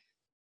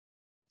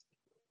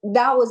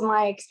that was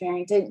my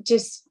experience.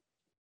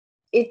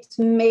 It's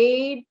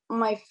made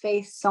my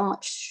faith so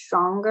much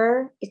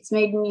stronger. It's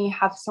made me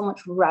have so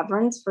much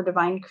reverence for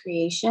divine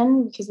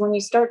creation, because when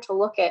you start to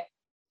look at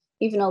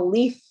even a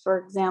leaf, for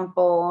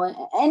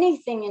example,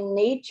 anything in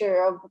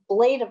nature, a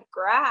blade of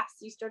grass,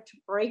 you start to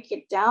break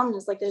it down. And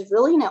it's like, there's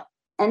really no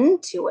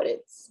end to it.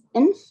 It's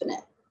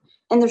infinite.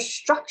 And there's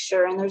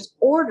structure and there's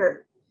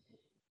order.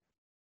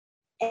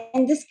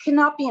 And this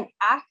cannot be an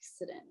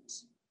accident.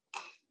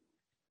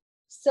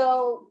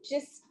 So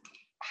just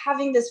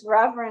having this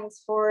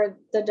reverence for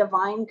the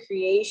divine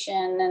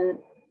creation, and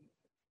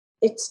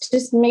it's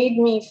just made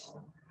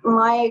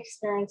my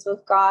experience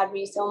with God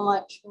be so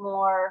much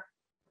more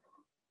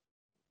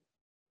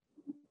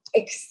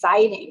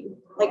exciting.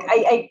 Like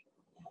I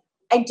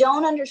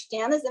don't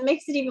understand this. It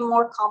makes it even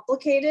more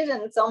complicated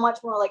and so much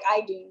more like,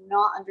 I do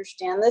not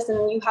understand this.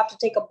 And you have to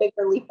take a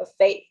bigger leap of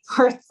faith,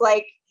 where it's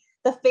like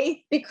the faith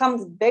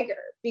becomes bigger,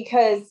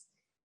 because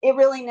it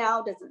really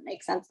now doesn't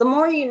make sense. The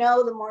more you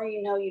know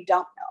you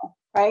don't know,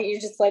 right? You're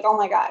just like, oh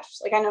my gosh,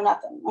 like I know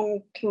nothing.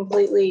 I'm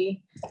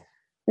completely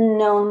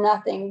know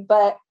nothing,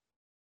 but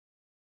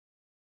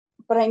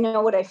I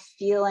know what I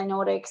feel. I know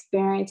what I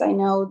experience. I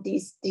know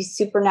these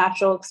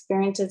supernatural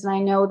experiences. And I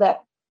know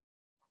that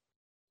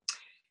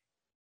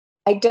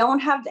I don't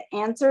have the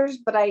answers,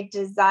 but I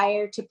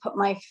desire to put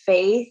my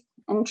faith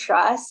and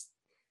trust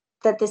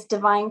that this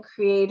divine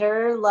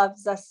creator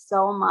loves us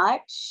so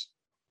much,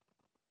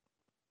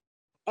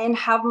 and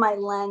have my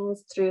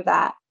lens through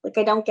that. Like,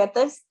 I don't get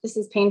this. This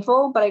is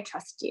painful, but I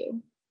trust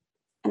you.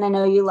 And I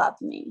know you love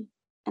me.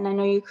 And I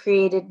know you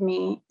created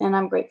me. And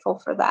I'm grateful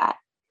for that.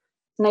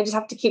 And I just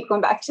have to keep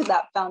going back to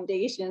that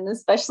foundation,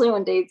 especially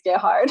when days get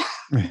hard.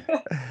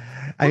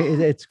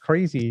 It's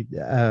crazy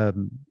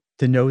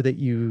to know that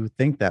you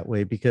think that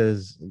way,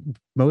 because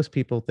most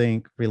people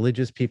think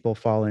religious people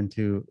fall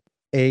into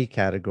A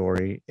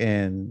category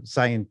and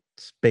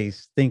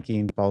science-based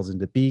thinking falls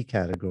into B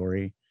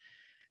category.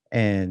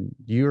 And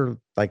you're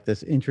like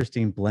this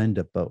interesting blend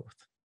of both.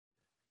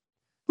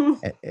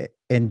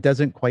 And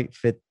doesn't quite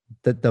fit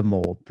the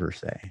mold per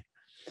se.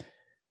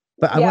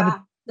 But I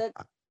want to...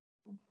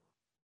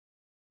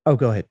 Oh,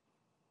 go ahead.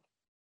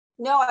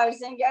 No, I was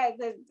saying, yeah,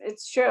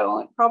 it's true.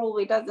 It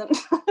probably doesn't.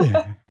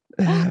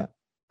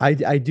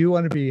 I do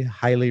want to be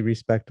highly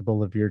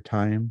respectable of your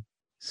time.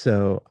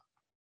 So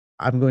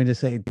I'm going to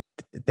say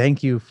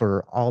thank you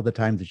for all the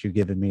time that you've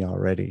given me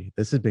already.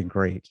 This has been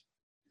great.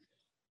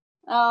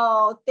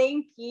 Oh,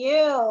 thank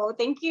you.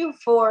 Thank you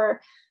for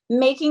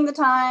making the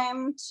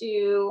time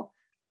to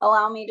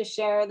allow me to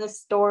share this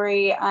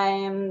story. I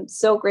am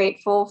so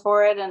grateful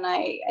for it. And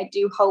I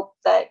do hope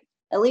that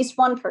at least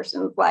one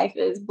person's life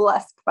is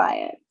blessed by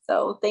it.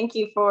 So thank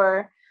you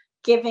for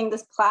giving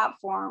this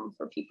platform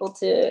for people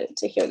to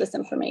hear this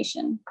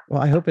information.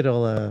 Well, I hope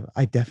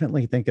I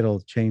definitely think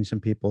it'll change some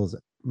people's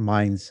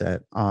mindset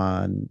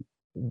on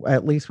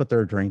at least what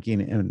they're drinking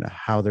and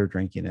how they're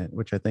drinking it,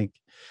 which I think,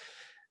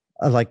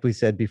 like we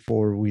said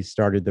before we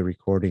started the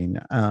recording,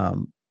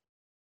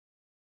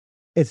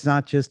 it's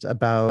not just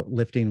about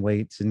lifting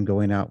weights and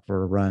going out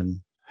for a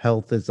run.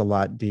 Health is a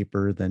lot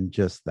deeper than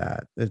just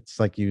that. It's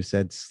like you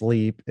said,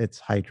 sleep, it's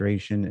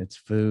hydration, it's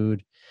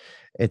food,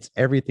 it's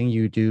everything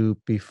you do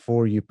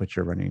before you put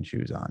your running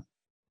shoes on.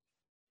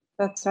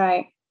 That's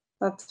right.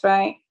 That's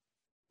right.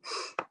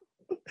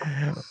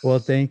 Well,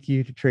 thank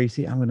you,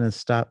 Tracy. I'm going to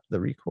stop the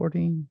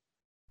recording.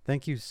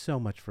 Thank you so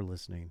much for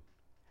listening.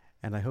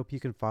 And I hope you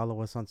can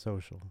follow us on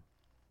social.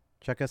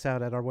 Check us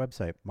out at our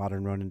website,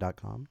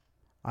 modernronin.com,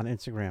 on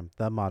Instagram,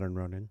 The Modern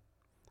Ronin,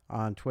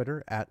 on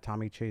Twitter at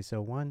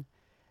TommyChase01,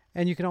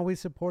 and you can always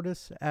support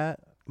us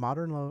at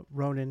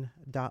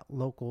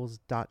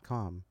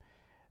modernronin.locals.com.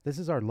 This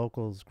is our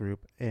locals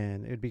group,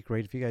 and it'd be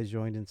great if you guys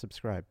joined and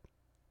subscribed.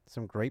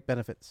 Some great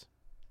benefits.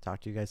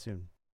 Talk to you guys soon.